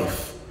own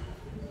life,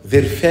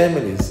 their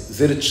families,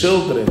 their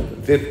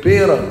children, their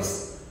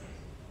parents,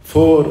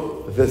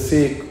 for the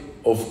sake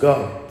of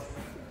God.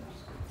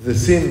 The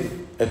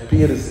same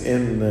appears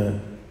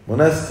in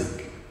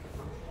monastic.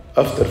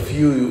 After a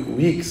few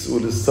weeks,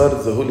 we'll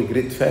start the Holy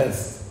Great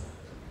Fast,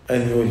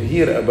 and you will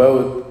hear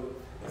about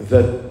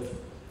that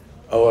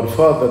our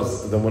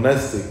fathers, the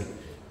monastic,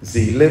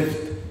 they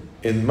lived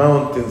in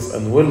mountains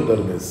and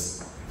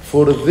wilderness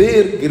for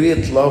their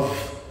great love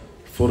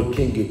for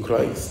King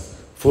Christ,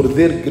 for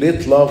their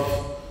great love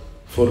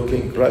for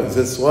King Christ.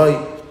 That's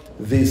why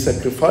they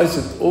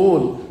sacrificed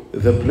all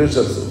the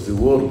pleasures of the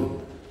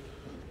world.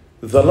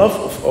 The love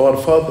of our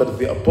father,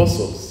 the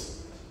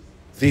apostles,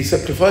 they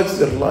sacrificed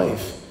their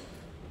life.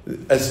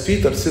 As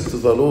Peter said to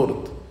the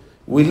Lord,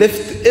 we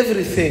left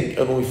everything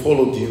and we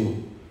followed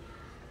you,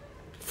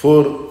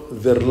 for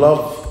their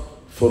love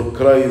for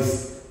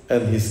Christ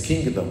and his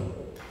kingdom.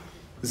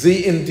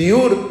 They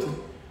endured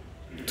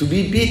to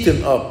be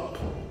beaten up,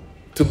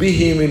 to be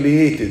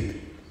humiliated,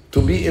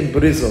 to be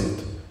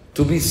imprisoned,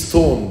 to be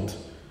stoned,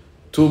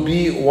 to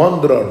be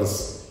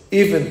wanderers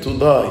even to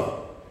die.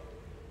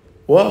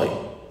 Why?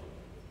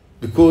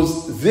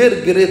 Because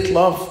their great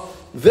love,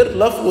 their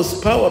love was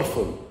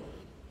powerful,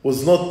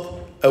 was not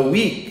a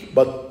weak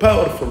but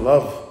powerful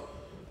love.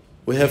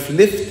 We have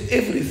left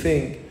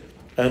everything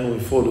and we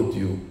followed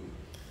you.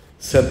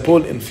 St.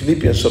 Paul in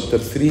Philippians chapter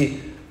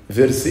 3,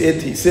 verse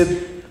 8, he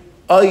said,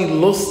 I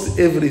lost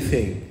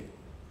everything.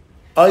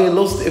 I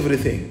lost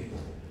everything.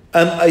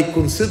 And I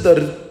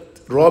considered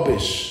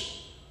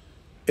rubbish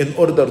in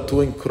order to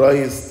win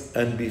Christ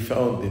and be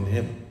found in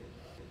him.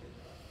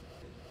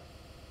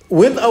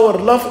 When our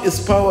love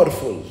is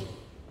powerful,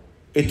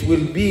 it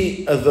will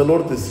be, as the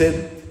Lord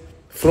said,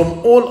 from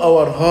all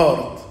our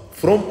heart,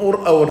 from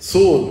all our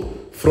soul,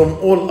 from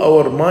all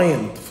our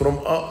mind, from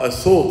our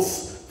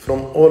thoughts,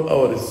 from all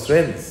our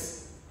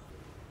strengths.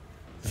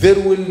 There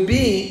will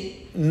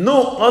be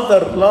no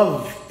other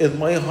love in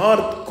my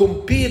heart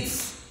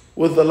competes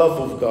with the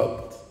love of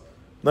God.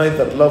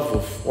 Neither love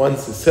of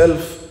one's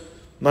self,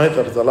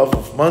 neither the love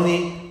of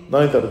money,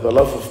 neither the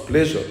love of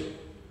pleasure.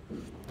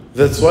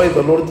 That's why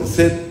the Lord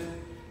said,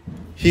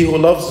 he who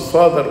loves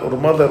father or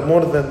mother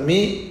more than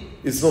me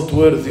is not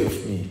worthy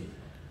of me.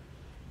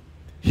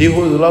 He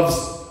who loves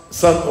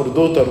son or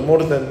daughter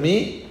more than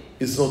me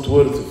is not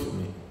worthy of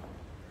me.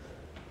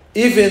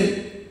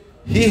 Even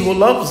he who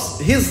loves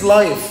his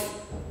life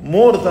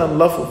more than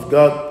love of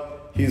God,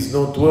 he is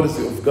not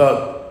worthy of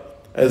God,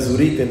 as we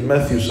read in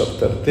Matthew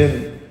chapter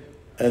 10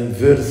 and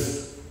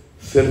verse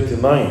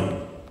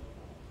 39.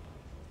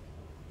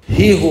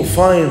 He who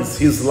finds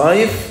his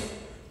life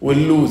will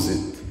lose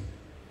it.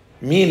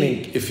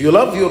 Meaning, if you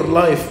love your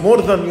life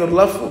more than your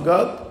love for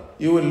God,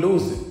 you will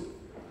lose it.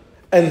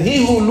 And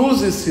he who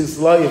loses his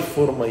life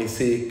for my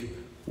sake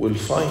will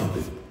find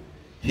it.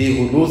 He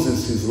who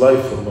loses his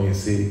life for my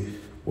sake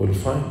will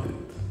find it.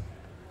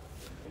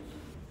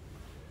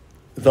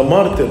 The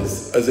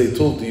martyrs, as I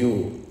told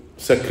you,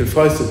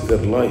 sacrificed their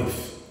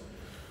life.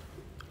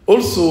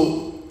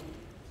 Also,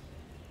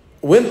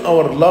 when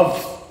our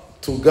love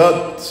to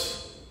God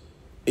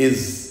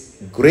is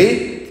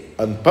great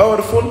and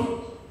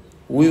powerful,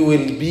 we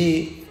will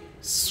be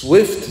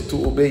swift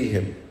to obey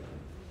him.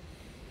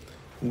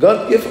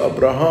 God gave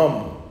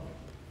Abraham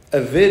a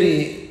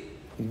very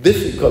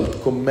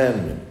difficult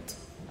commandment.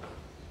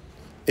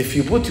 If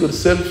you put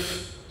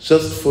yourself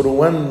just for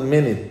 1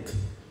 minute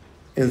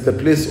in the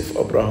place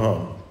of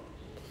Abraham,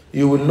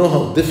 you will know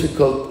how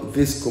difficult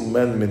this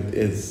commandment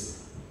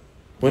is.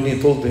 When he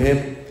told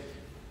him,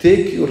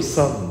 take your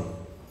son,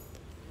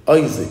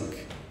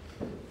 Isaac,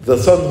 the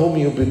son whom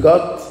you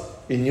begot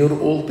in your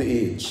old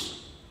age,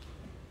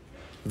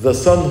 the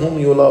son whom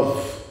you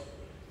love,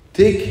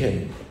 take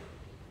him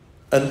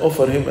and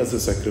offer him as a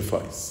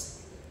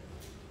sacrifice.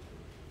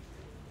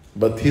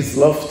 But his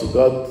love to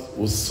God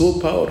was so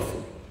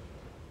powerful,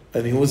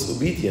 and he was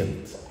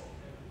obedient.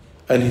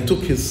 And he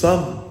took his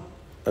son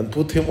and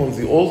put him on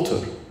the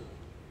altar.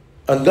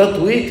 And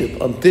God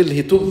waited until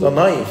he took the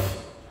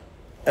knife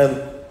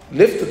and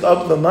lifted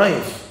up the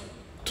knife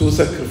to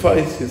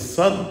sacrifice his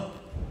son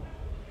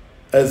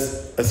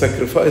as a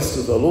sacrifice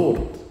to the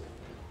Lord.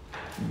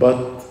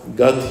 But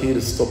God here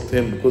stopped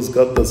him, because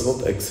God does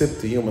not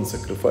accept human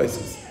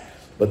sacrifices.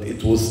 But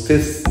it was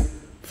test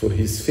for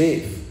his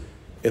faith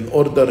in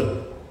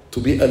order to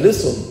be a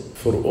lesson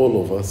for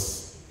all of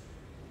us.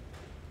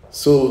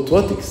 So to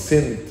what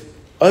extent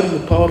are you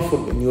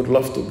powerful in your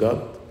love to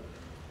God?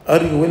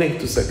 Are you willing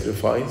to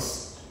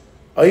sacrifice?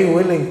 Are you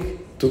willing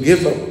to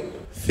give up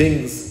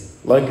things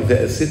like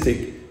the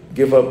ascetic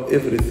give up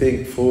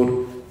everything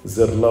for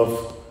their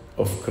love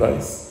of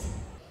Christ?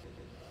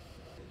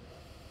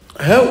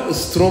 How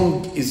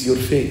strong is your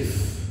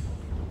faith?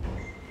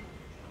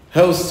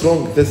 How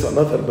strong? That's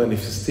another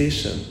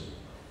manifestation.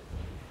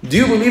 Do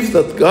you believe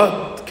that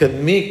God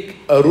can make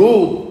a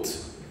road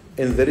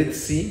in the Red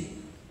Sea?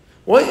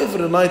 Why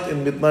every night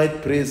in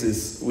midnight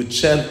praises we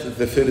chant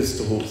the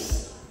first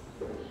host?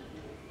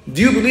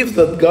 Do you believe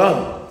that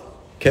God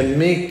can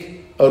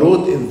make a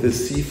road in the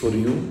sea for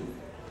you?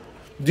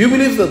 Do you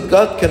believe that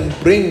God can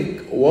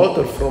bring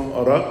water from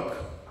a rock?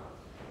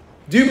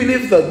 Do you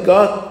believe that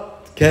God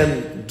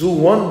can do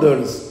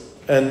wonders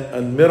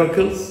and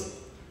miracles?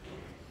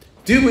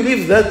 Do you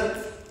believe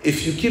that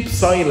if you keep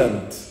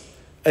silent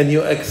and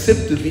you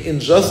accept the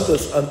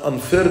injustice and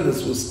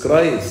unfairness with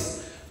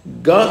Christ,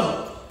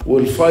 God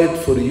will fight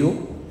for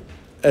you?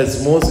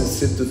 As Moses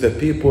said to the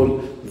people,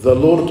 the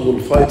Lord will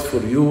fight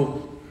for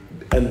you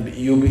and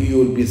you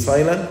will be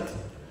silent.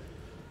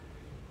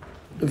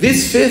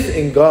 This faith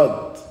in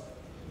God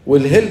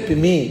will help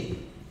me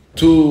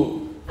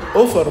to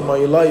offer my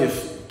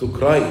life to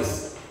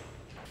Christ.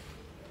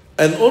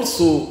 And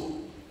also,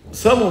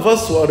 some of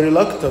us who are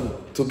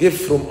reluctant to give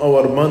from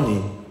our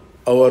money,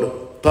 our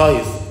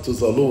tithe to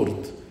the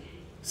Lord,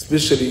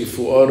 especially if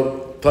we are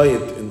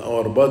tight in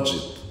our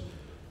budget.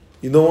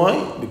 You know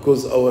why?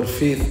 Because our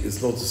faith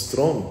is not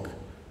strong.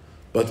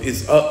 But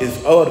if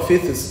our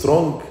faith is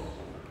strong,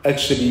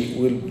 actually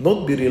we will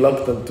not be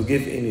reluctant to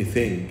give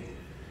anything.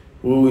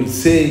 We will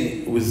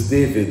say with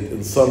David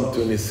in Psalm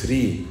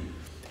 23,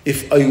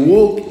 if I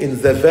walk in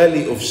the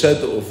valley of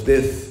shadow of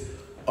death,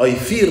 I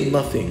fear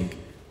nothing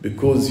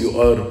because you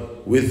are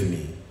with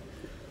me.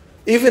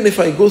 Even if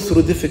I go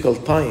through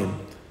difficult time,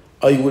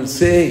 I will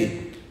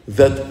say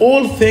that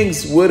all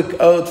things work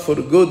out for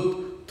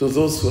good to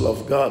those who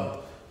love God.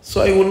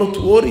 So I will not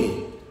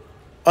worry.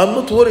 I'm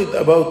not worried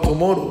about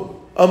tomorrow.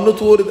 I'm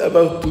not worried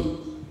about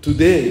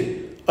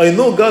today. I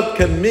know God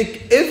can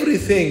make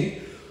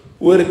everything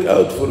work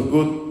out for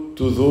good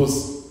to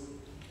those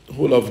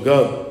who love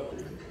God.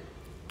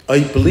 I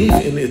believe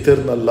in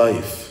eternal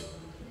life.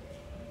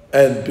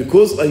 And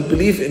because I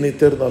believe in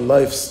eternal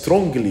life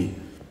strongly,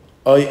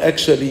 I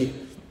actually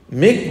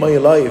make my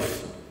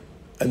life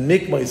and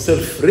make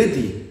myself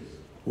ready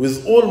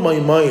with all my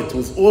might,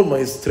 with all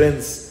my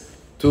strength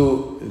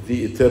to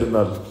the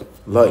eternal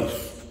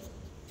life.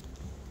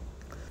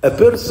 A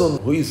person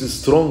who is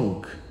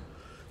strong,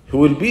 who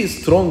will be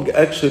strong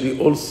actually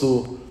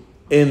also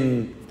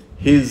in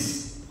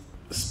his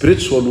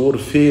spiritual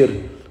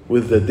warfare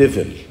with the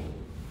devil.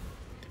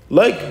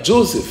 Like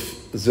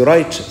Joseph, the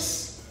righteous.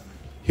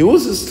 He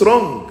was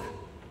strong.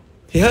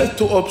 He had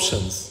two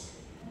options: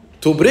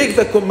 to break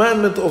the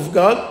commandment of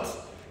God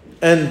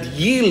and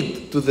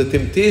yield to the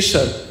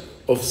temptation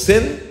of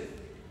sin,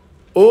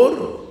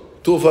 or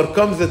to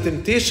overcome the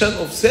temptation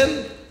of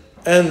sin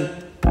and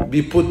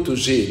be put to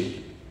jail.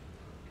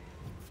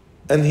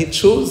 And he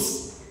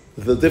chose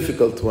the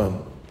difficult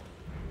one,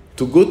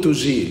 to go to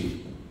jail,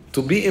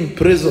 to be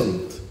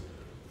imprisoned,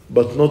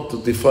 but not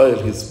to defile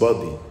his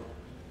body.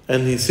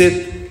 And he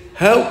said,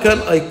 how can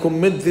I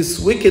commit this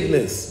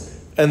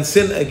wickedness and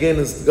sin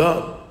against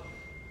God?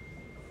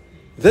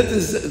 That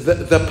is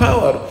the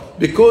power,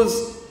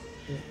 because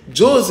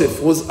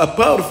Joseph was a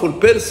powerful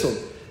person.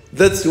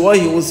 That's why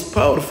he was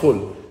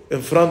powerful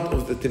in front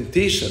of the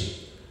temptation.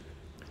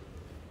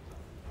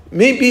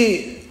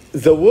 Maybe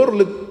the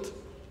world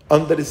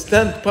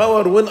understand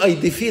power when I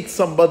defeat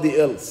somebody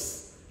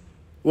else,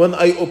 when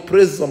I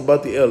oppress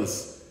somebody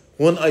else,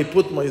 when I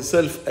put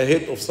myself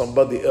ahead of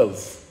somebody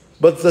else.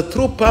 But the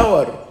true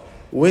power,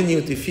 when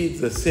you defeat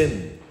the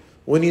sin,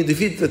 when you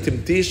defeat the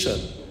temptation,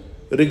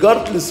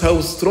 regardless how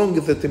strong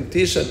the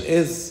temptation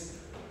is,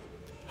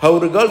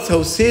 regardless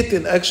how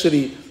Satan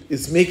actually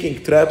is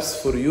making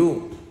traps for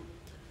you,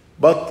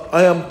 but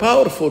I am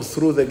powerful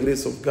through the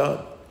grace of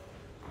God.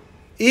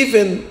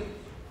 Even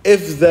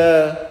if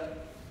the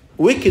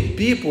wicked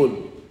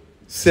people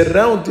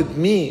surrounded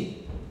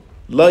me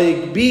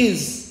like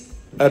bees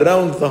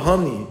around the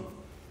honey,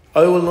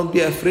 I will not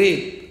be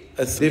afraid,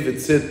 as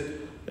David said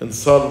in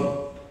Psalm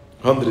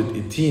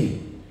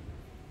 118.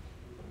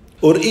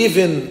 Or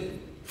even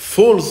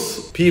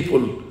false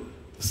people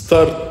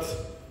start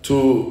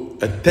to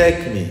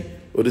attack me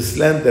or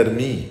slander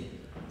me,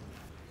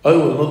 I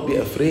will not be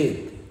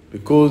afraid,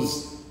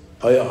 because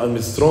I am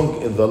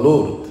strong in the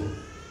Lord.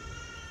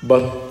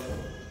 But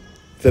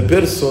the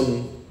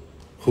person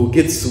who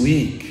gets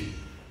weak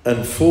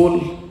and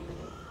fall,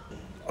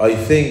 I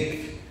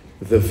think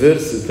the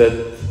verse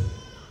that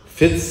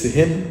fits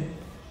him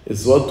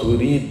is what we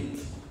read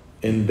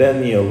in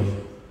Daniel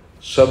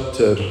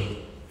chapter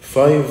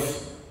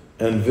 5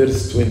 and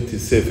verse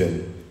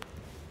 27.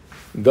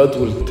 God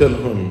will tell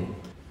him,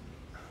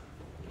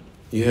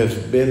 you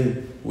have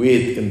been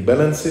weighed in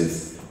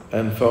balances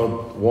and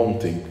found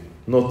wanting,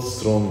 not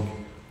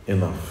strong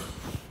enough.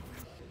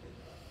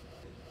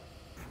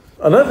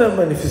 Another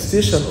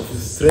manifestation of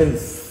his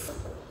strength,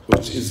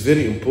 which is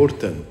very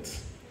important,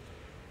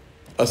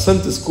 a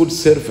Sunday school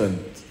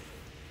servant,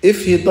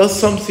 if he does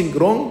something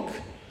wrong,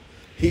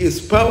 he is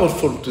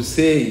powerful to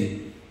say,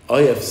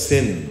 I have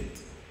sinned,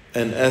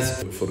 and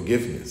ask for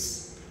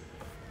forgiveness.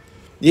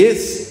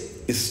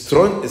 Yes,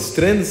 strength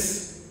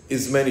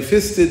is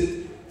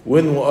manifested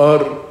when we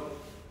are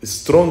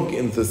strong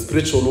in the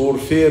spiritual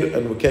warfare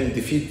and we can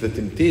defeat the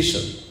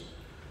temptation.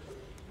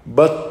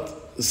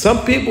 But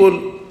some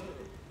people,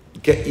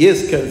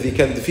 they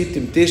can defeat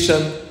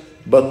temptation,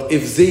 but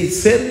if they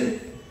sin,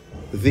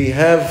 they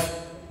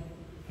have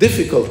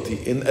difficulty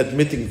in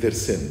admitting their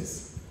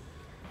sins.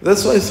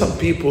 That's why some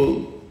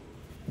people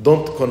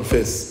don't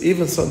confess,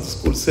 even Sunday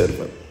school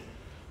servants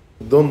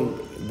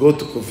don't go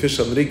to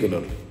confession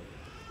regularly.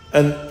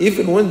 And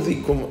even when they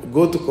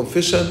go to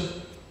confession,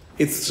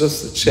 it's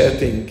just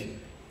chatting,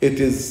 it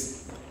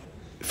is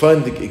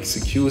finding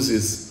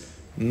excuses,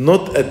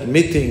 not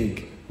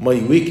admitting my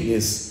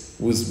weakness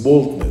with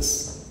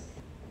boldness.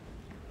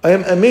 I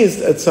am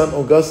amazed at St.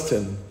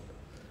 Augustine,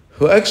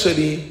 who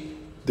actually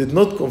did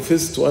not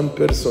confess to one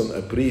person,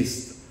 a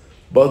priest,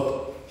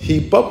 but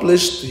he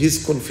published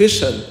his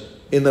confession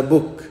in a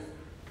book.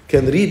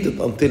 Can read it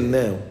until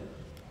now.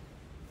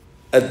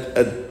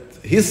 At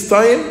his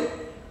time,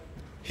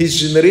 his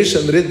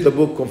generation read the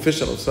book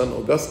Confession of St.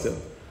 Augustine,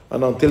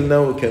 and until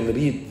now we can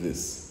read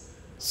this.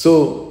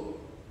 So,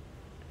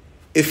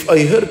 if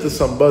I hurt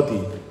somebody,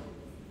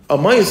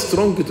 am I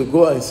strong to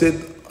go and say,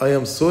 I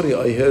am sorry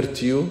I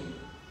hurt you,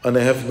 and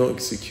I have no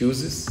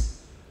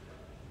excuses,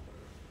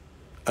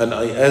 and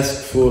I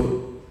ask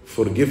for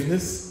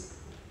forgiveness?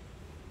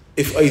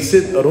 If I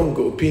said a wrong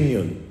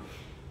opinion,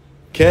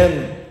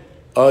 can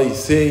I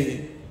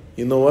say,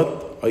 you know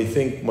what, I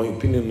think my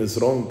opinion is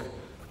wrong,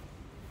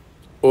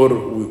 or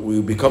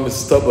we become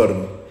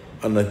stubborn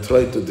and I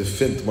try to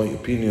defend my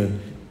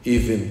opinion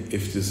even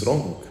if it is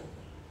wrong.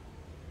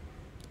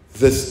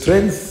 The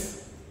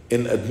strength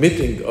in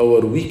admitting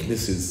our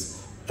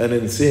weaknesses and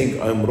in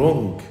saying I'm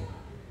wrong,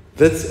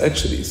 that's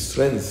actually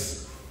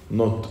strength,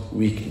 not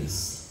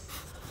weakness.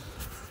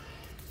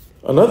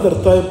 Another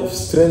type of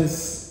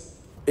strength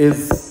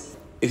is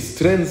a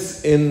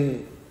strength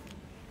in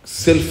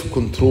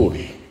self-control.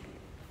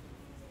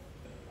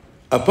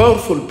 A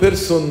powerful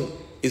person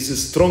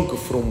is strong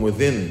from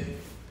within,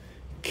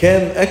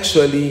 can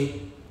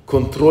actually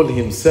control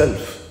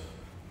himself,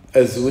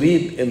 as we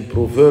read in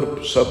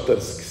Proverbs chapter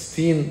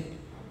 16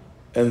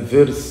 and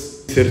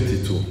verse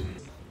 32.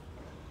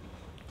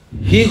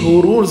 He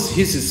who rules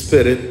his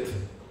spirit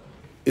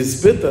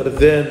is better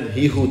than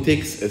he who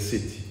takes a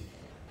city.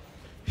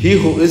 He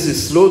who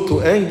is slow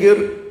to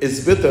anger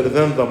is better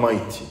than the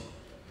mighty.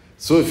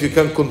 So if you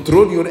can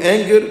control your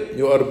anger,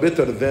 you are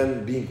better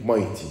than being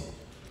mighty.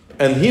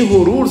 And he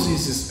who rules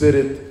his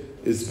spirit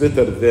is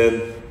better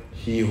than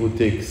he who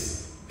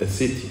takes a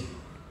city.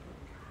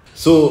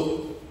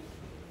 So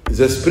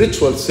the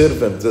spiritual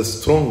servant, the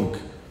strong,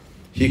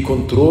 he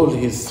controls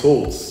his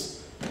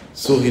thoughts,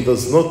 so he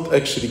does not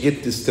actually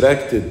get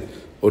distracted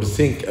or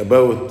think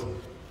about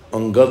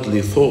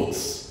ungodly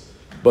thoughts.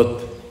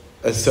 But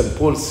as St.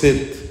 Paul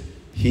said,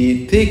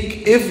 he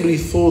take every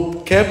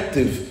thought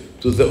captive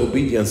to the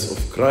obedience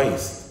of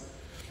Christ.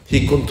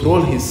 He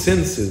controls his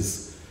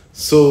senses,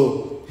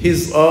 so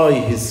his eye,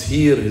 his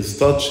hear, his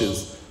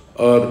touches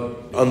are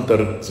under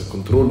the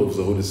control of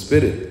the Holy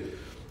Spirit.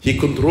 He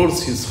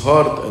controls his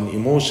heart and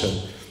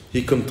emotion.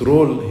 He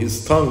controls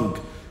his tongue,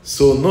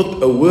 so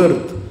not a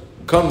word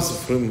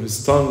comes from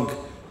his tongue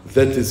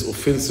that is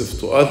offensive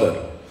to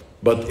other,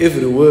 but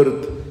every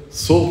word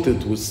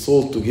salted with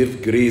salt to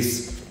give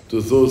grace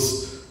to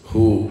those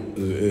who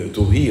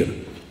to hear.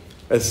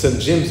 As St.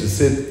 James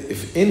said,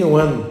 if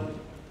anyone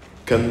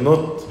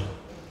cannot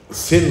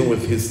sin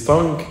with his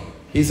tongue,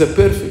 he's a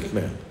perfect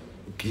man.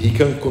 He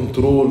can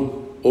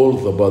control all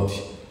the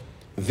body.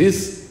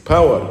 This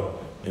power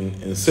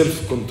in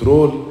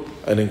self-control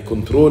and in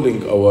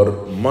controlling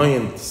our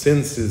mind,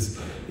 senses,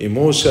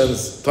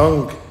 emotions,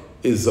 tongue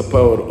is the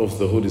power of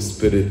the Holy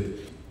Spirit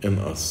in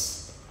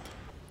us.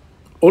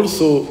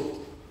 Also,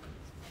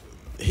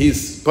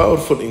 he's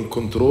powerful in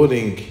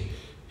controlling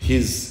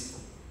his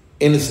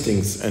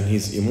instincts and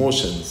his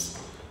emotions.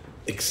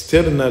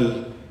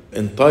 External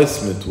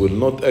enticement will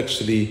not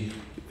actually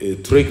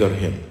trigger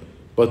him,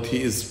 but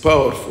he is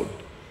powerful.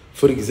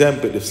 For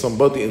example, if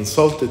somebody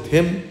insulted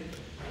him,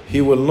 he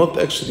will not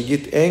actually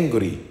get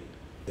angry.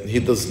 He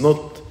does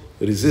not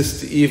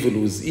resist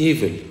evil with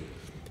evil.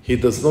 He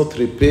does not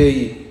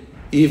repay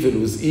evil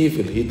with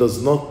evil. He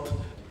does not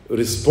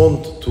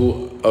respond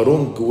to a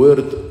wrong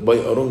word by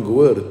a wrong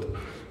word.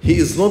 He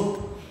is not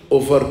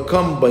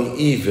overcome by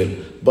evil,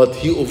 but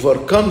he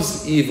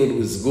overcomes evil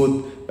with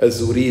good,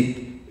 as we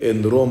read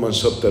in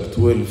Romans chapter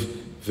 12,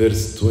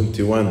 verse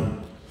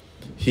 21.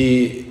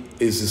 He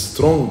is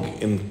strong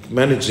in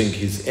managing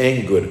his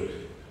anger,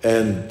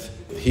 and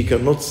he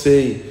cannot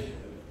say,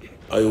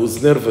 I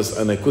was nervous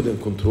and I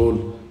couldn't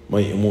control my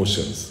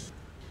emotions.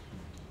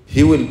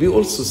 He will be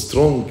also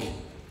strong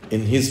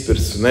in his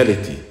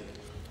personality,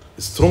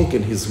 strong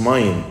in his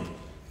mind,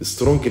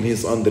 strong in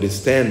his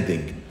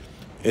understanding,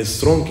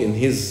 strong in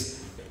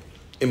his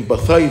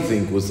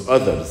empathizing with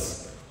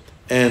others,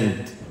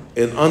 and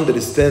in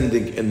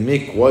understanding and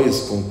make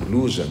wise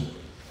conclusion.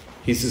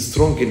 He's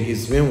strong in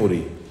his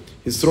memory.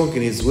 He's strong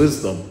in his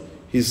wisdom.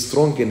 He's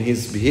strong in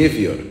his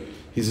behavior.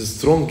 He's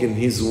strong in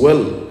his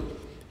will.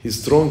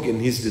 He's strong in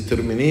his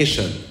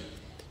determination,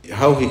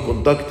 how he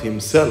conduct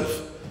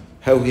himself,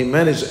 how he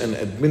manage and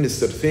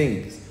administer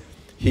things.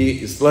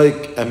 He is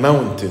like a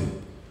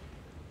mountain.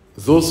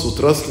 Those who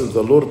trust in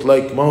the Lord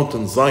like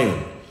Mountain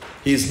Zion.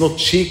 He is not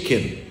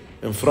shaken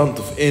in front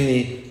of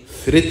any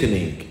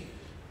threatening,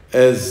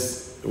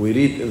 as we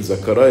read in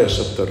Zechariah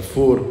chapter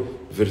 4,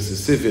 verse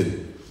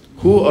 7.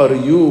 Who are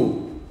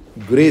you,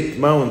 great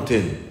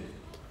mountain?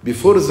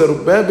 Before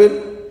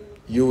Zerubbabel,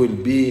 you will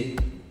be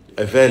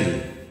a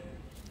valley.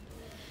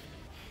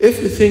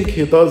 Everything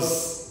he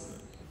does,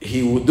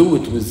 he will do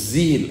it with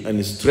zeal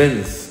and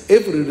strength.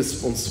 Every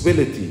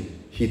responsibility,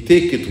 he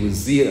take it with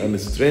zeal and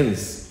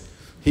strength.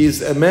 He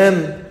is a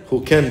man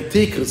who can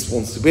take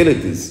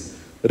responsibilities,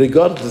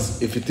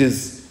 regardless if it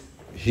is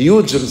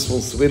huge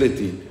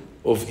responsibility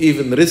of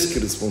even risky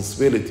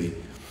responsibility.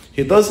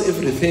 He does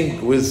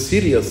everything with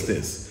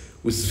seriousness,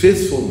 with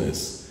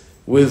faithfulness,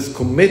 with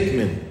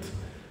commitment,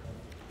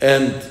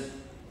 and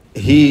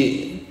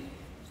he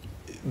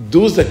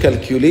does the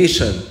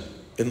calculation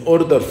in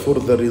order for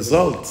the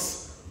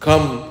results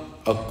come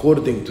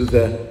according to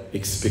the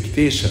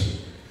expectation.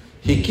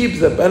 He keeps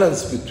the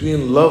balance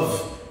between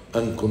love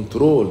and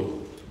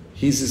control.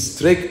 He's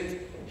strict.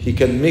 He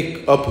can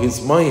make up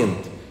his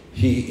mind.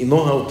 He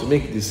knows how to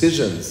make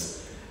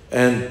decisions.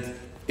 And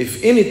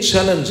if any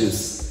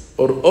challenges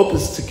or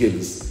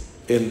obstacles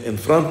in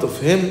front of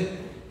him,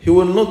 he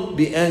will not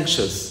be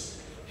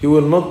anxious. He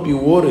will not be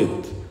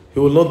worried. He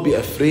will not be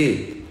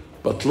afraid.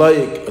 But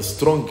like a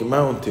strong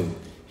mountain,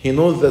 he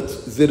knows that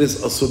there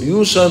is a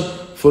solution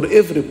for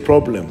every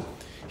problem.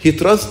 He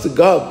trusts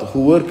God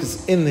who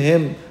works in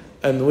him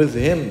and with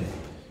him.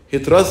 He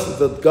trusts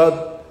that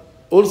God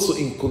also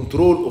in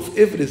control of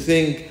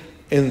everything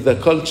in the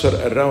culture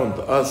around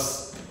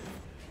us.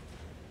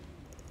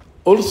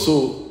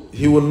 Also,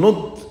 he will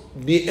not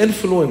be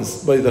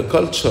influenced by the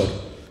culture.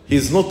 He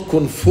is not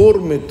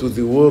conformed to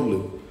the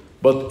world,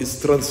 but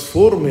is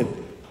transformed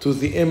to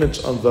the image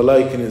and the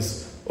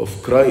likeness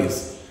of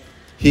Christ.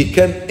 He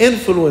can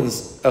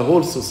influence a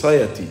whole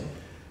society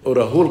or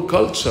a whole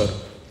culture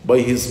by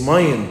his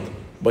mind,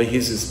 by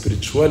his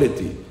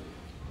spirituality.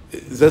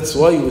 That's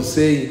why we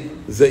say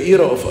the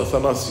era of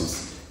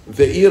Athanasius,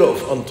 the era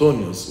of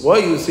Antonius. Why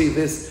you say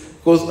this?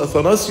 Because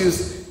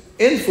Athanasius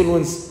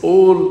influenced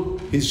all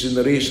his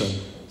generation.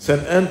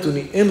 St.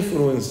 Anthony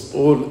influenced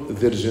all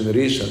their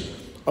generation,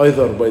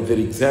 either by their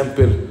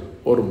example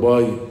or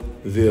by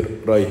their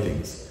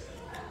writings.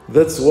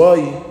 That's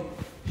why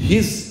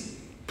his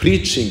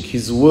preaching,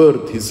 his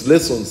word, his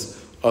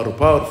lessons are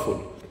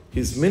powerful.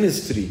 His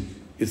ministry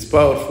is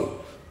powerful.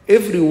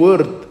 Every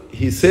word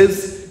he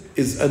says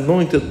is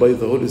anointed by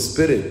the Holy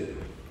Spirit,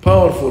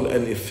 powerful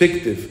and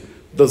effective,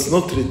 does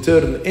not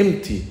return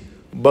empty,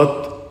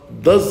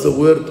 but does the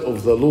word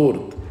of the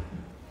Lord.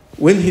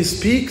 When he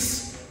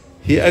speaks,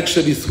 he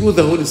actually, through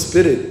the Holy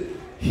Spirit,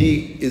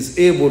 he is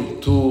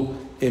able to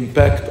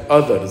impact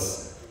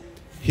others.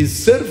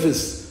 His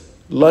service,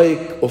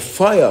 like of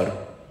fire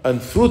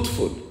and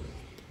fruitful.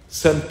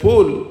 St.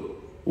 Paul,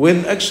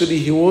 when actually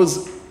he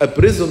was a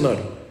prisoner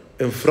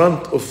in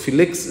front of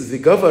Felix the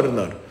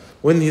governor,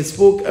 when he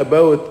spoke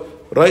about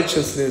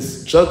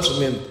righteousness,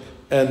 judgment,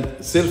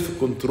 and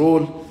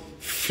self-control,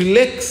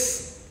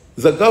 Felix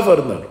the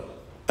governor,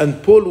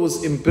 and Paul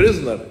was in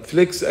prisoner.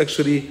 Felix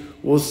actually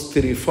was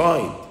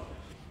terrified.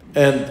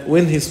 And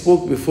when he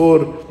spoke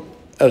before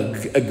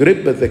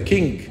Agrippa the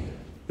king,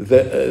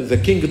 the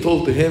king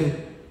told him,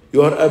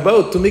 "You are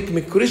about to make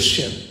me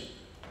Christian."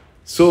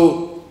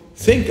 So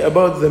think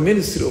about the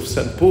ministry of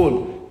St.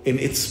 Paul in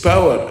its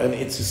power and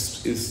its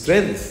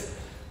strength,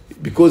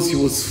 because he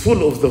was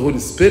full of the Holy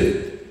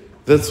Spirit.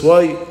 That's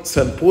why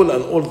St. Paul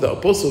and all the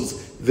apostles,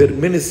 their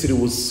ministry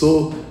was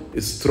so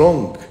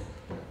strong.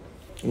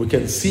 We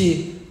can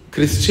see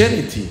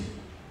Christianity.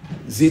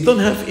 They don't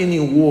have any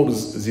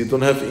wars, they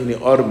don't have any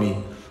army,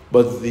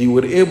 but they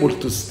were able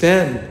to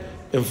stand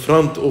in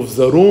front of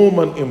the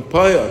Roman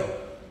Empire,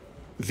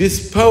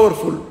 this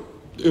powerful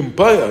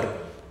empire,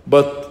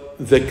 but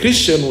the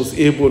Christian was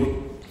able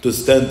to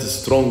stand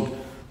strong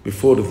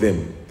before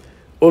them.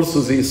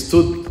 Also, they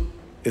stood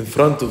in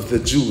front of the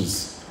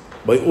Jews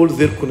by all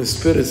their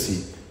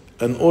conspiracy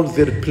and all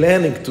their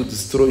planning to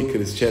destroy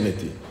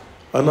Christianity.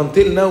 And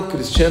until now,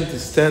 Christianity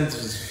stands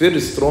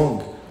very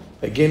strong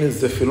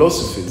against the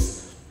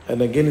philosophies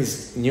and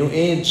against New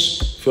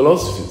Age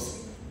philosophies.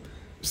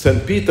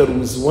 St. Peter,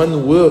 with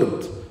one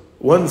word,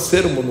 one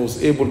sermon,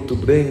 was able to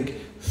bring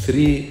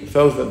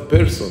 3,000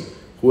 persons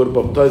who were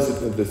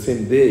baptized in the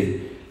same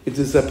day. It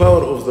is the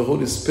power of the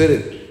Holy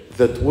Spirit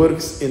that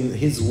works in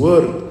His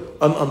Word,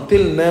 and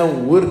until now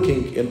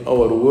working in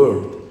our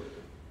world.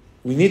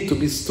 We need to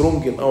be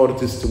strong in our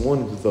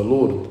testimony to the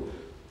Lord.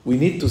 We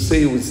need to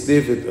say with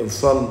David in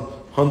Psalm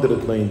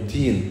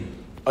 119,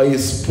 "I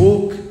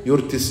spoke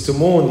your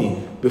testimony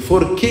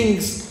before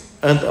kings,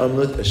 and I'm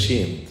not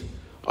ashamed."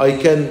 I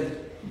can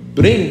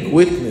bring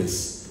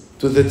witness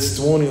to the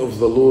testimony of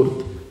the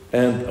Lord,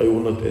 and I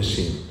will not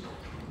ashamed.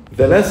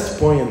 The last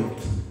point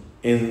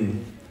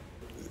in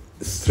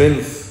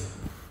strength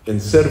in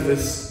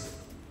service,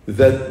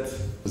 that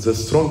the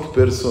strong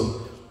person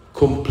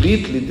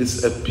completely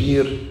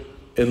disappear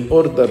in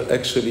order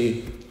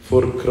actually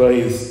for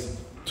Christ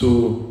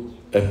to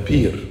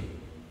appear.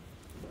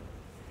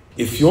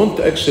 If you want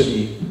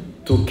actually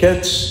to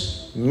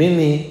catch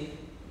many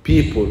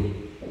people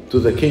to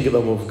the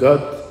kingdom of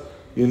God,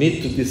 you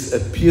need to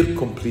disappear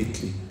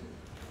completely,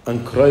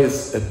 and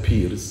Christ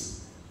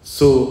appears.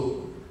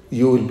 So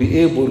you will be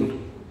able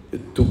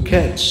to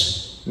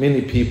catch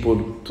many people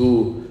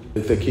to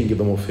the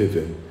kingdom of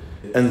heaven.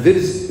 And there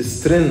is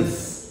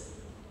strength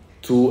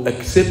to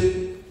accept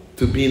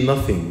to be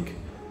nothing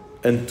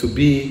and to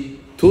be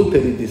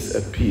totally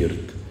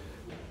disappeared.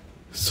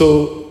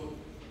 So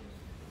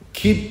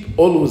keep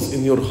always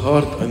in your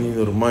heart and in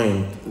your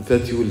mind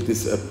that you will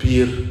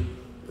disappear,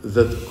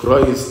 that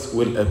Christ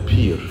will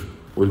appear,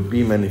 will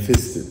be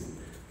manifested,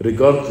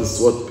 regardless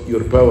what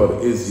your power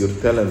is, your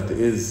talent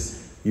is,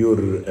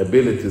 your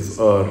abilities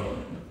are,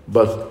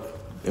 but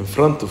in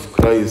front of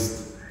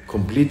Christ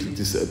completely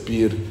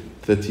disappear,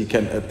 that He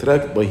can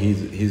attract by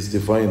His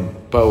divine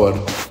power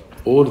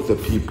all the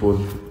people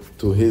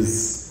to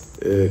His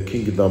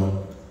kingdom.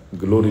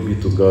 Glory be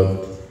to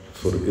God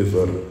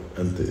forever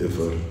and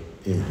ever.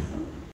 Amen.